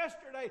praying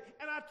yesterday,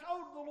 and I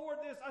told the Lord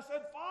this. I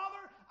said,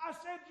 Father, I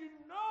said, you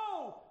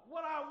know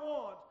what I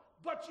want,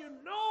 but you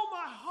know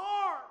my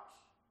heart.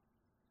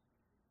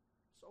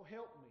 So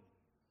help me.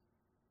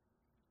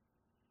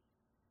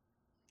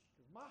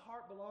 Because my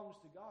heart belongs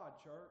to God,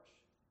 church.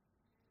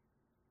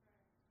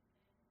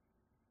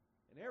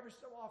 And every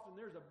so often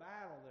there's a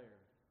battle there.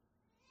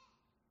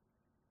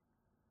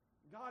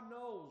 God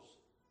knows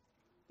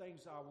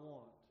things I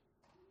want.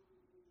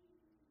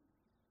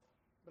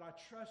 But I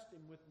trust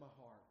him with my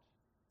heart.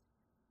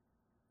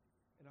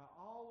 And I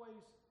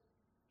always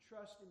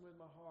trust him with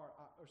my heart.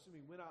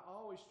 When I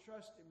always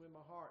trust him with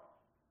my heart,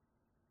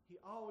 he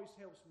always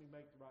helps me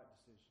make the right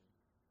decision.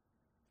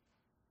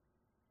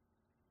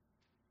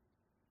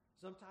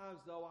 Sometimes,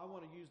 though, I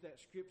want to use that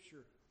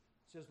scripture.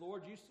 It says,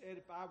 Lord, you said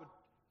if I would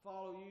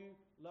follow you,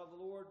 love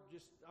the Lord,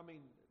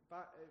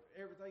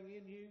 everything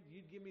in you,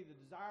 you'd give me the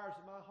desires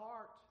of my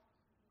heart.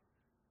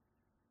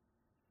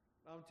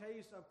 I'm going to tell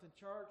you something,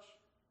 church.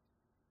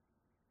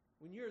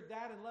 When you're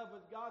that in love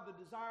with God, the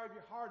desire of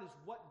your heart is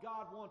what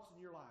God wants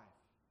in your life.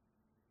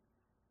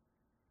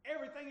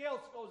 Everything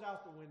else goes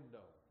out the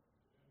window.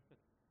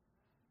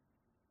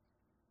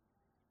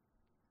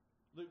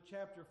 Luke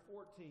chapter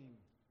 14.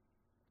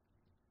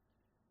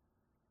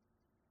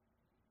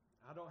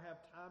 I don't have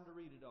time to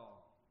read it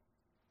all.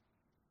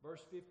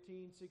 Verse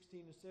 15,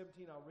 16, and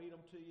 17, I'll read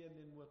them to you, and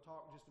then we'll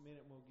talk just a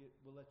minute, and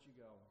we'll let you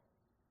go.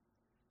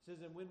 It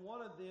says, and when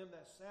one of them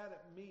that sat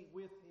at meat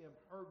with him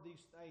heard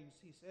these things,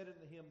 he said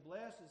unto him,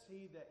 blessed is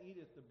he that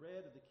eateth the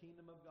bread of the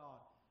kingdom of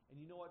God. And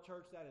you know what,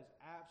 church? That is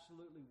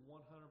absolutely 100%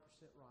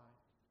 right.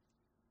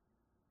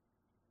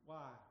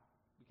 Why?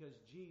 because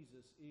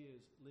Jesus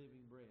is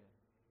living bread.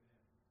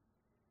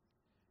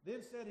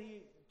 Then said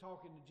he,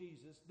 talking to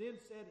Jesus, then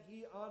said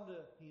he unto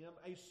him,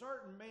 a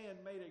certain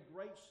man made a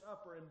great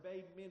supper and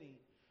bade many,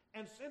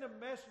 and sent a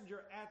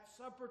messenger at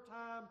supper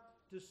time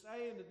to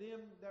say unto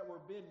them that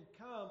were bidden,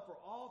 come, for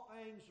all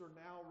things are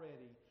now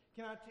ready.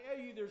 Can I tell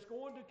you, there's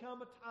going to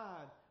come a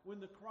time when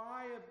the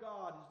cry of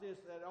God is this,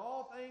 that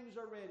all things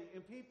are ready,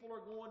 and people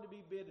are going to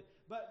be bidden.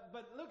 But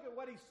look at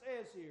what he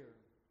says here.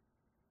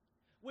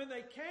 When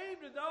they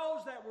came to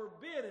those that were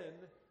bidden,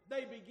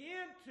 they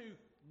began to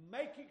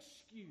make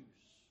excuse.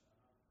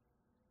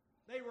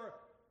 They were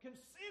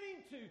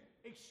consenting to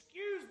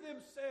excuse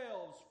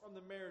themselves from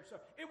the marriage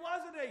supper. It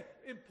wasn't an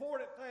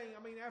important thing.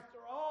 I mean, after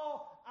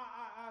all,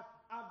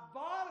 I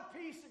bought a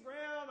piece of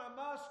ground. I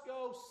must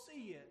go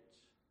see it.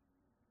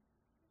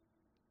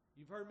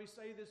 You've heard me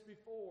say this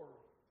before.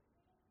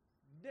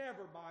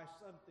 Never buy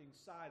something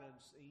sight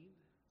unseen.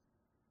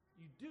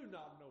 You do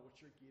not know what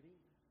you're getting.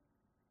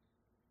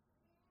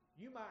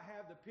 You might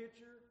have the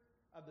picture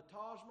of the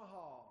Taj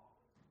Mahal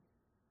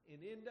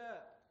and end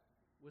up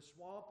with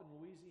swamp in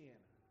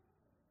Louisiana.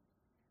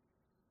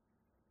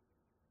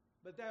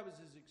 But that was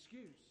his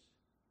excuse.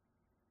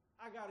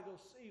 I got to go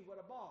see what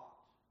I bought.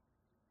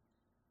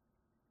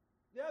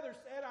 The other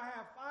said, I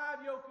have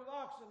 5 yoke of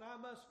oxen.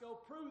 I must go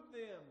prove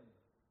them.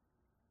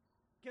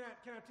 Can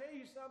I tell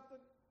you something?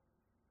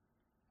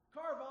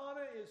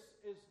 Carvana is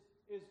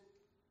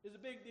a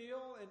big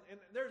deal, and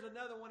there's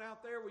another one out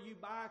there where you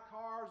buy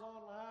cars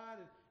online,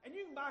 and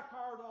you can buy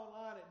cars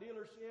online at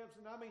dealerships,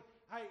 and I mean,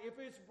 hey,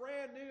 if it's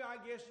brand new, I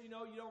guess you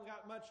don't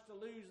got much to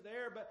lose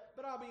there, but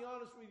I'll be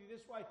honest with you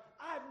this way.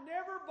 I've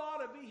never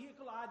bought a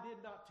vehicle I did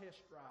not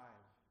test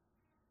drive.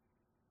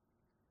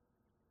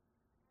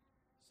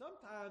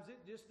 Sometimes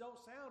it just don't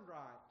sound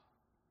right.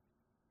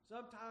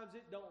 Sometimes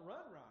it don't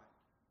run right.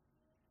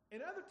 And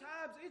other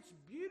times it's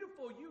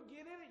beautiful. You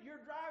get in it,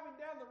 you're driving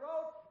down the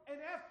road, and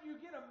after you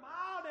get a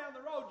mile down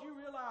the road, you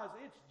realize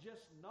it's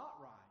just not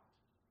right.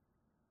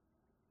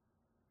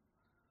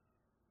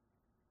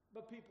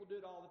 But people do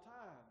it all the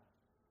time.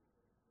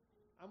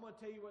 I'm going to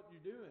tell you what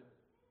you're doing.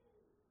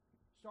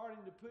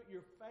 Starting to put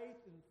your faith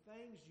in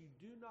things you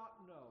do not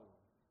know.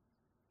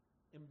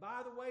 And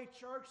by the way,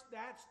 church,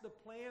 that's the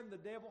plan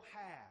the devil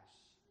has.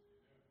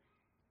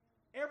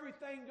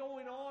 Everything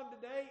going on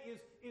today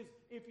is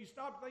if you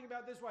stop to think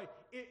about it this way,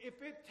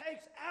 if it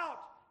takes out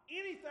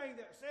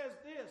anything that says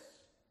this,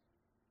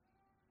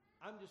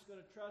 I'm just going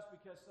to trust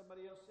because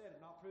somebody else said it,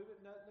 and I'll prove it.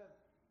 No,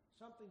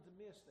 something's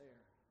amiss there.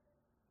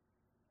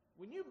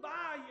 When you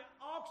buy your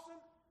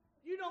oxen,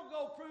 you don't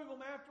go prove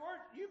them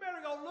afterwards. You better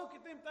go look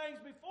at them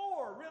things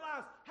before.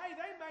 Realize, hey,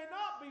 they may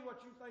not be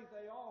what you think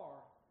they are.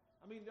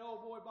 I mean, the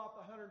old boy bought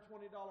the $120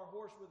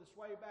 horse with a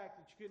sway back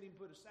that you couldn't even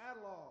put a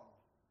saddle on.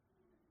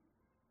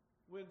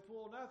 Wouldn't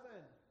pull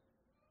nothing.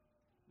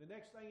 The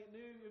next thing it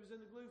knew, it was in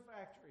the glue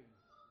factory.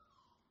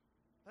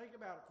 Think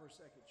about it for a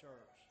second,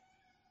 church.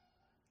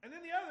 And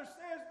then the other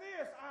says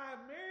this, I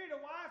have married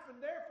a wife and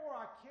therefore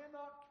I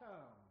cannot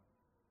come.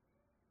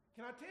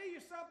 Can I tell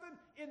you something?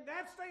 In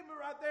that statement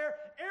right there,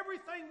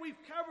 everything we've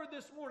covered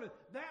this morning,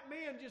 that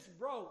man just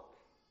broke.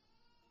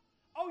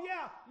 Oh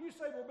yeah, you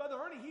say, well, Brother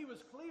Ernie, he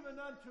was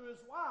cleaving unto his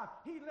wife.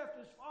 He left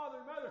his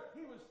father and mother.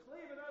 He was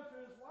cleaving unto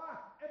his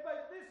wife.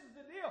 But this is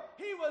the deal.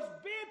 He was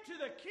bid to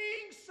the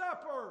king's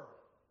supper.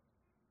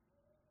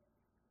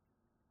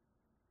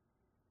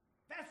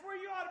 That's where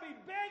you ought to be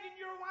begging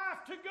your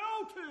wife to go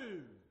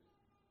to.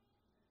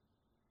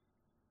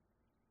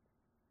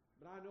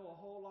 But I know a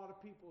whole lot of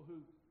people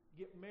who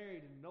get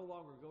married and no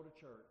longer go to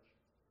church.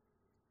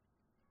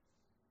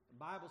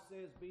 The Bible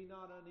says, be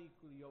not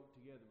unequally yoked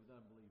together with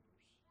unbelievers.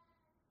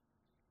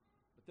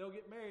 But they'll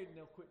get married and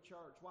they'll quit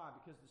church. Why?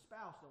 Because the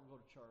spouse don't go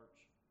to church.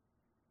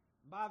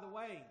 And by the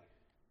way,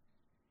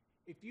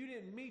 if you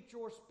didn't meet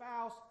your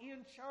spouse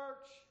in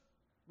church,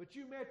 but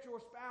you met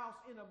your spouse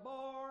in a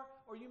bar,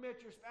 or you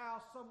met your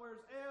spouse somewhere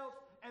else,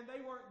 and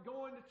they weren't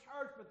going to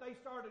church, but they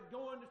started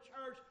going to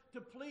church to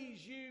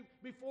please you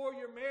before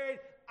you're married,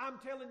 I'm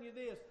telling you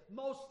this,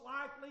 most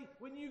likely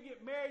when you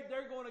get married,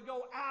 they're going to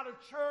go out of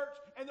church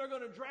and they're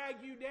going to drag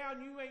you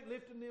down. You ain't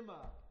lifting them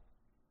up.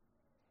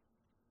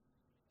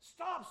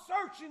 Stop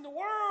searching the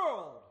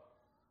world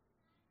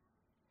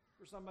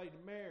for somebody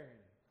to marry.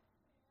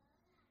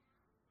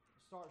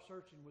 Start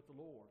searching with the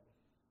Lord.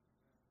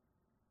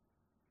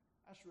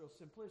 That's real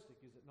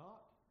simplistic, is it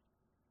not?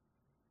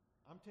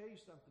 I'm telling you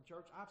something,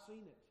 church. I've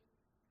seen it.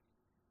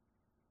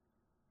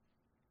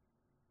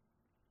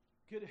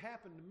 Could have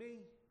happened to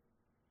me.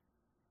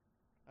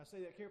 I say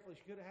that carefully.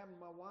 It could have happened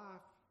to my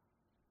wife.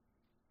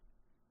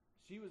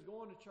 She was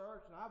going to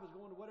church, and I was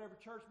going to whatever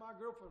church my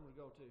girlfriend would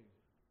go to.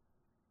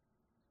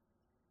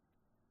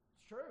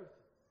 It's truth.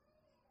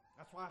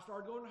 That's why I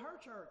started going to her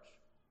church.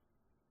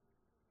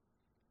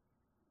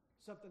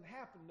 Something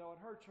happened, though,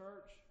 at her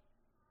church.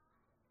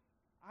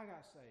 I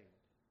got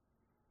saved.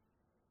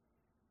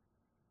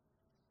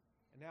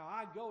 And now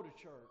I go to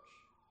church.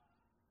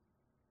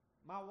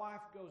 My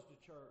wife goes to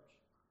church.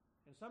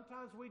 And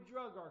sometimes we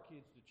drug our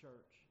kids to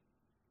church.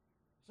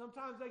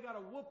 Sometimes they got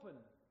a whooping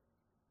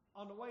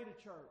on the way to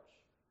church.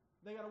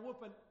 They got a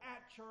whooping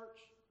at church.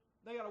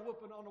 They got a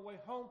whooping on the way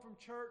home from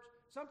church.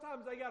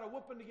 Sometimes they got a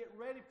whooping to get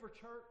ready for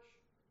church.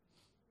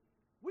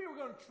 We were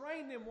going to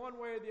train them one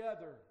way or the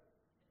other.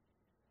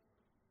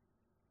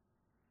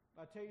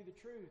 I tell you the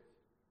truth,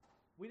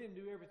 we didn't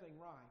do everything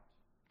right.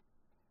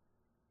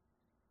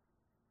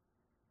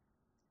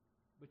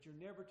 But you're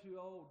never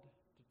too old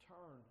to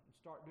turn and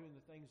start doing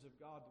the things of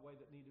God the way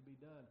that need to be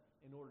done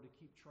in order to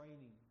keep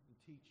training and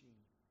teaching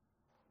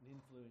and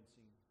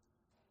influencing,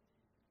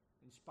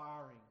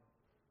 inspiring.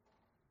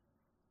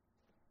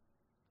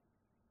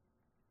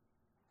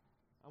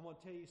 I want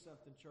to tell you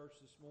something, church,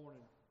 this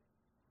morning.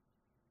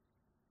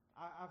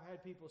 I've had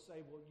people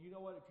say, well, you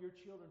know what? If your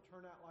children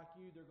turn out like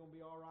you, they're going to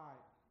be all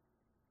right.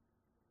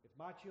 If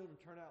my children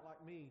turn out like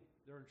me,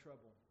 they're in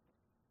trouble.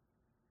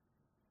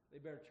 They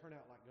better turn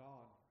out like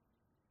God.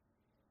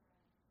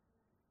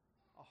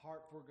 A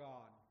heart for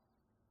God.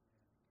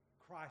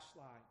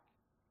 Christ-like.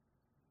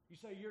 You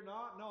say, you're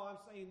not? No, I'm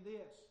saying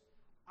this.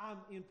 I'm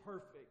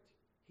imperfect.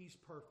 He's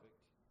perfect.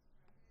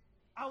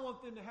 I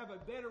want them to have a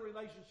better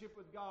relationship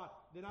with God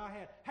than I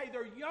had. Hey,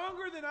 they're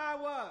younger than I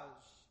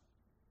was.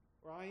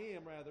 Or I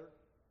am, rather.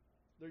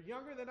 They're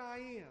younger than I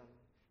am.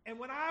 And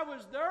when I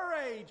was their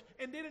age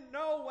and didn't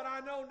know what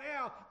I know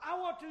now, I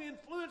want to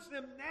influence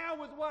them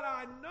now with what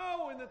I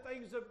know in the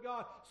things of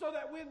God, so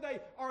that when they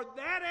are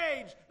that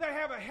age, they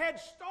have a head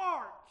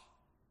start.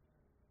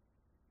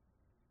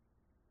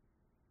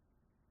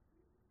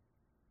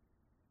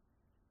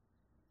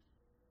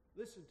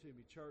 Listen to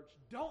me, church.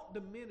 Don't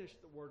diminish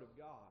the Word of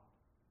God.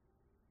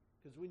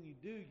 Because when you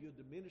do, you'll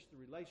diminish the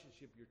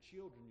relationship your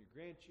children, your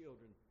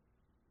grandchildren,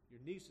 your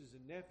nieces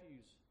and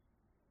nephews,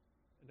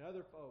 and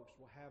other folks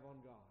will have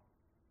on God.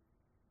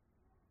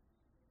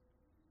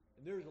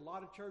 And there's a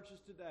lot of churches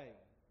today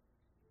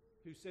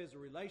who says a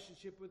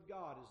relationship with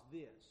God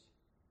is this.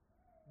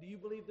 Do you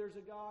believe there's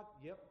a God?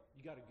 Yep,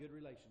 you got a good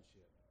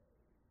relationship.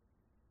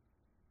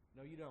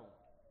 No, you don't.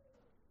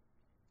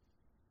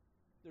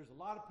 There's a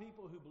lot of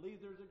people who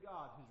believe there's a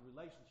God whose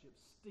relationship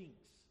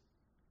stinks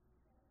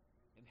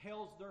and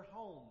hell's their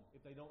home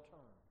if they don't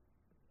turn.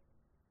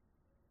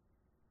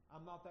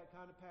 I'm not that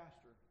kind of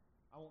pastor.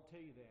 I won't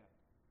tell you that.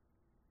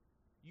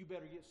 You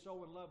better get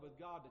so in love with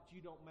God that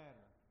you don't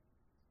matter.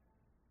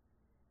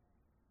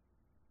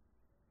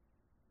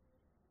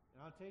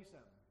 And I'll tell you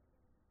something.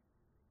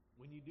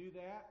 When you do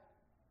that,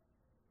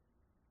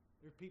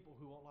 there are people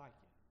who won't like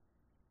you.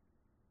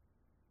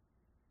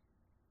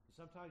 And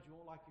sometimes you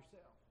won't like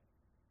yourself.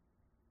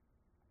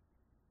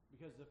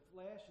 Because the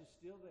flesh is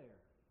still there.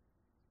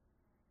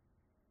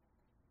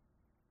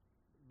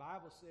 The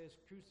Bible says,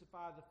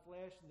 crucify the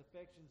flesh and the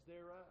affections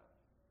thereof.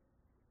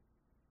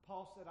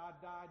 Paul said, I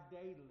die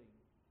daily.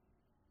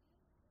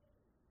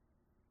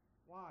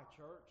 Why,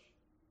 church?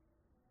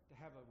 To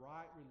have a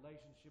right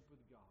relationship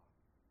with God.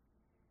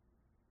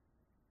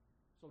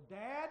 So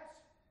dads,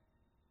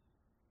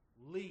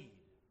 lead.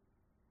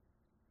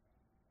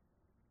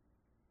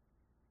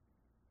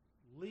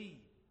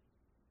 Lead.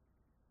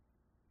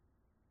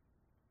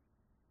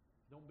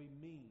 Don't be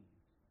mean.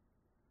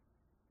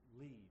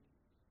 Lead.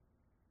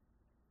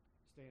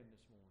 Stand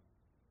this morning.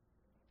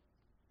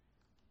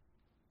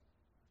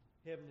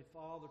 Heavenly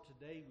Father,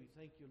 today we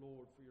thank you,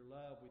 Lord, for your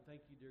love. We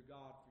thank you, dear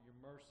God, for your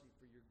mercy,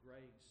 for your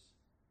grace.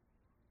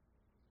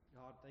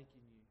 God,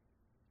 thanking you.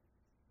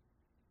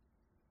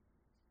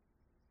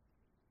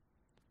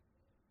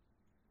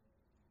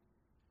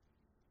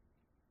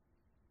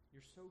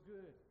 You're so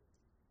good.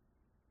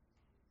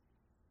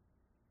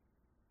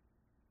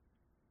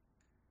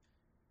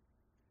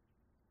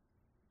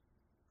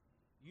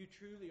 You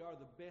truly are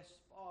the best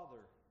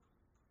father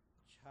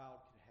a child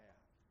could have.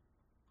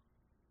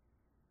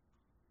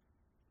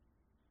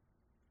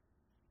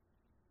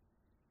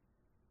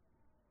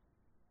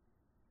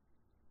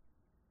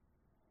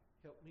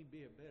 Help me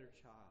be a better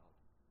child.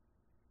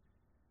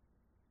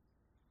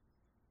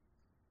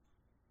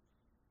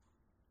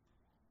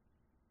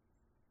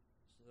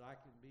 So that I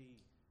can be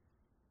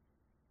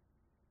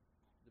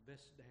the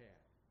best dad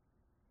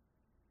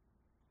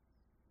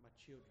my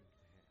children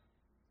can have.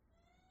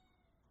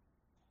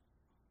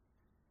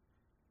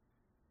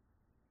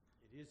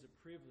 It is a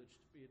privilege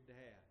to be a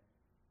dad.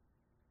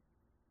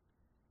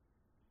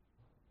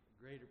 A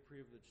greater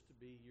privilege to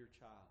be your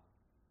child.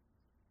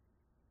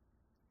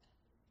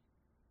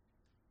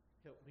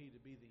 Help me to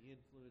be the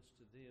influence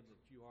to them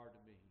that you are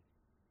to me.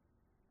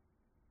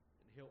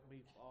 And help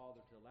me,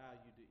 Father, to allow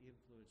you to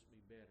influence me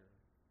better.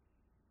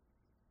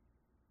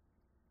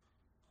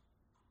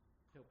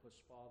 Help us,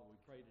 Father,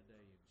 we pray today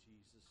in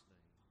Jesus'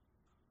 name.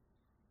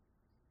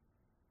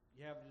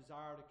 You have a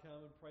desire to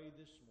come and pray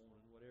this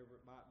morning, whatever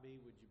it might be,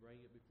 would you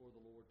bring it before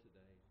the Lord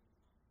today?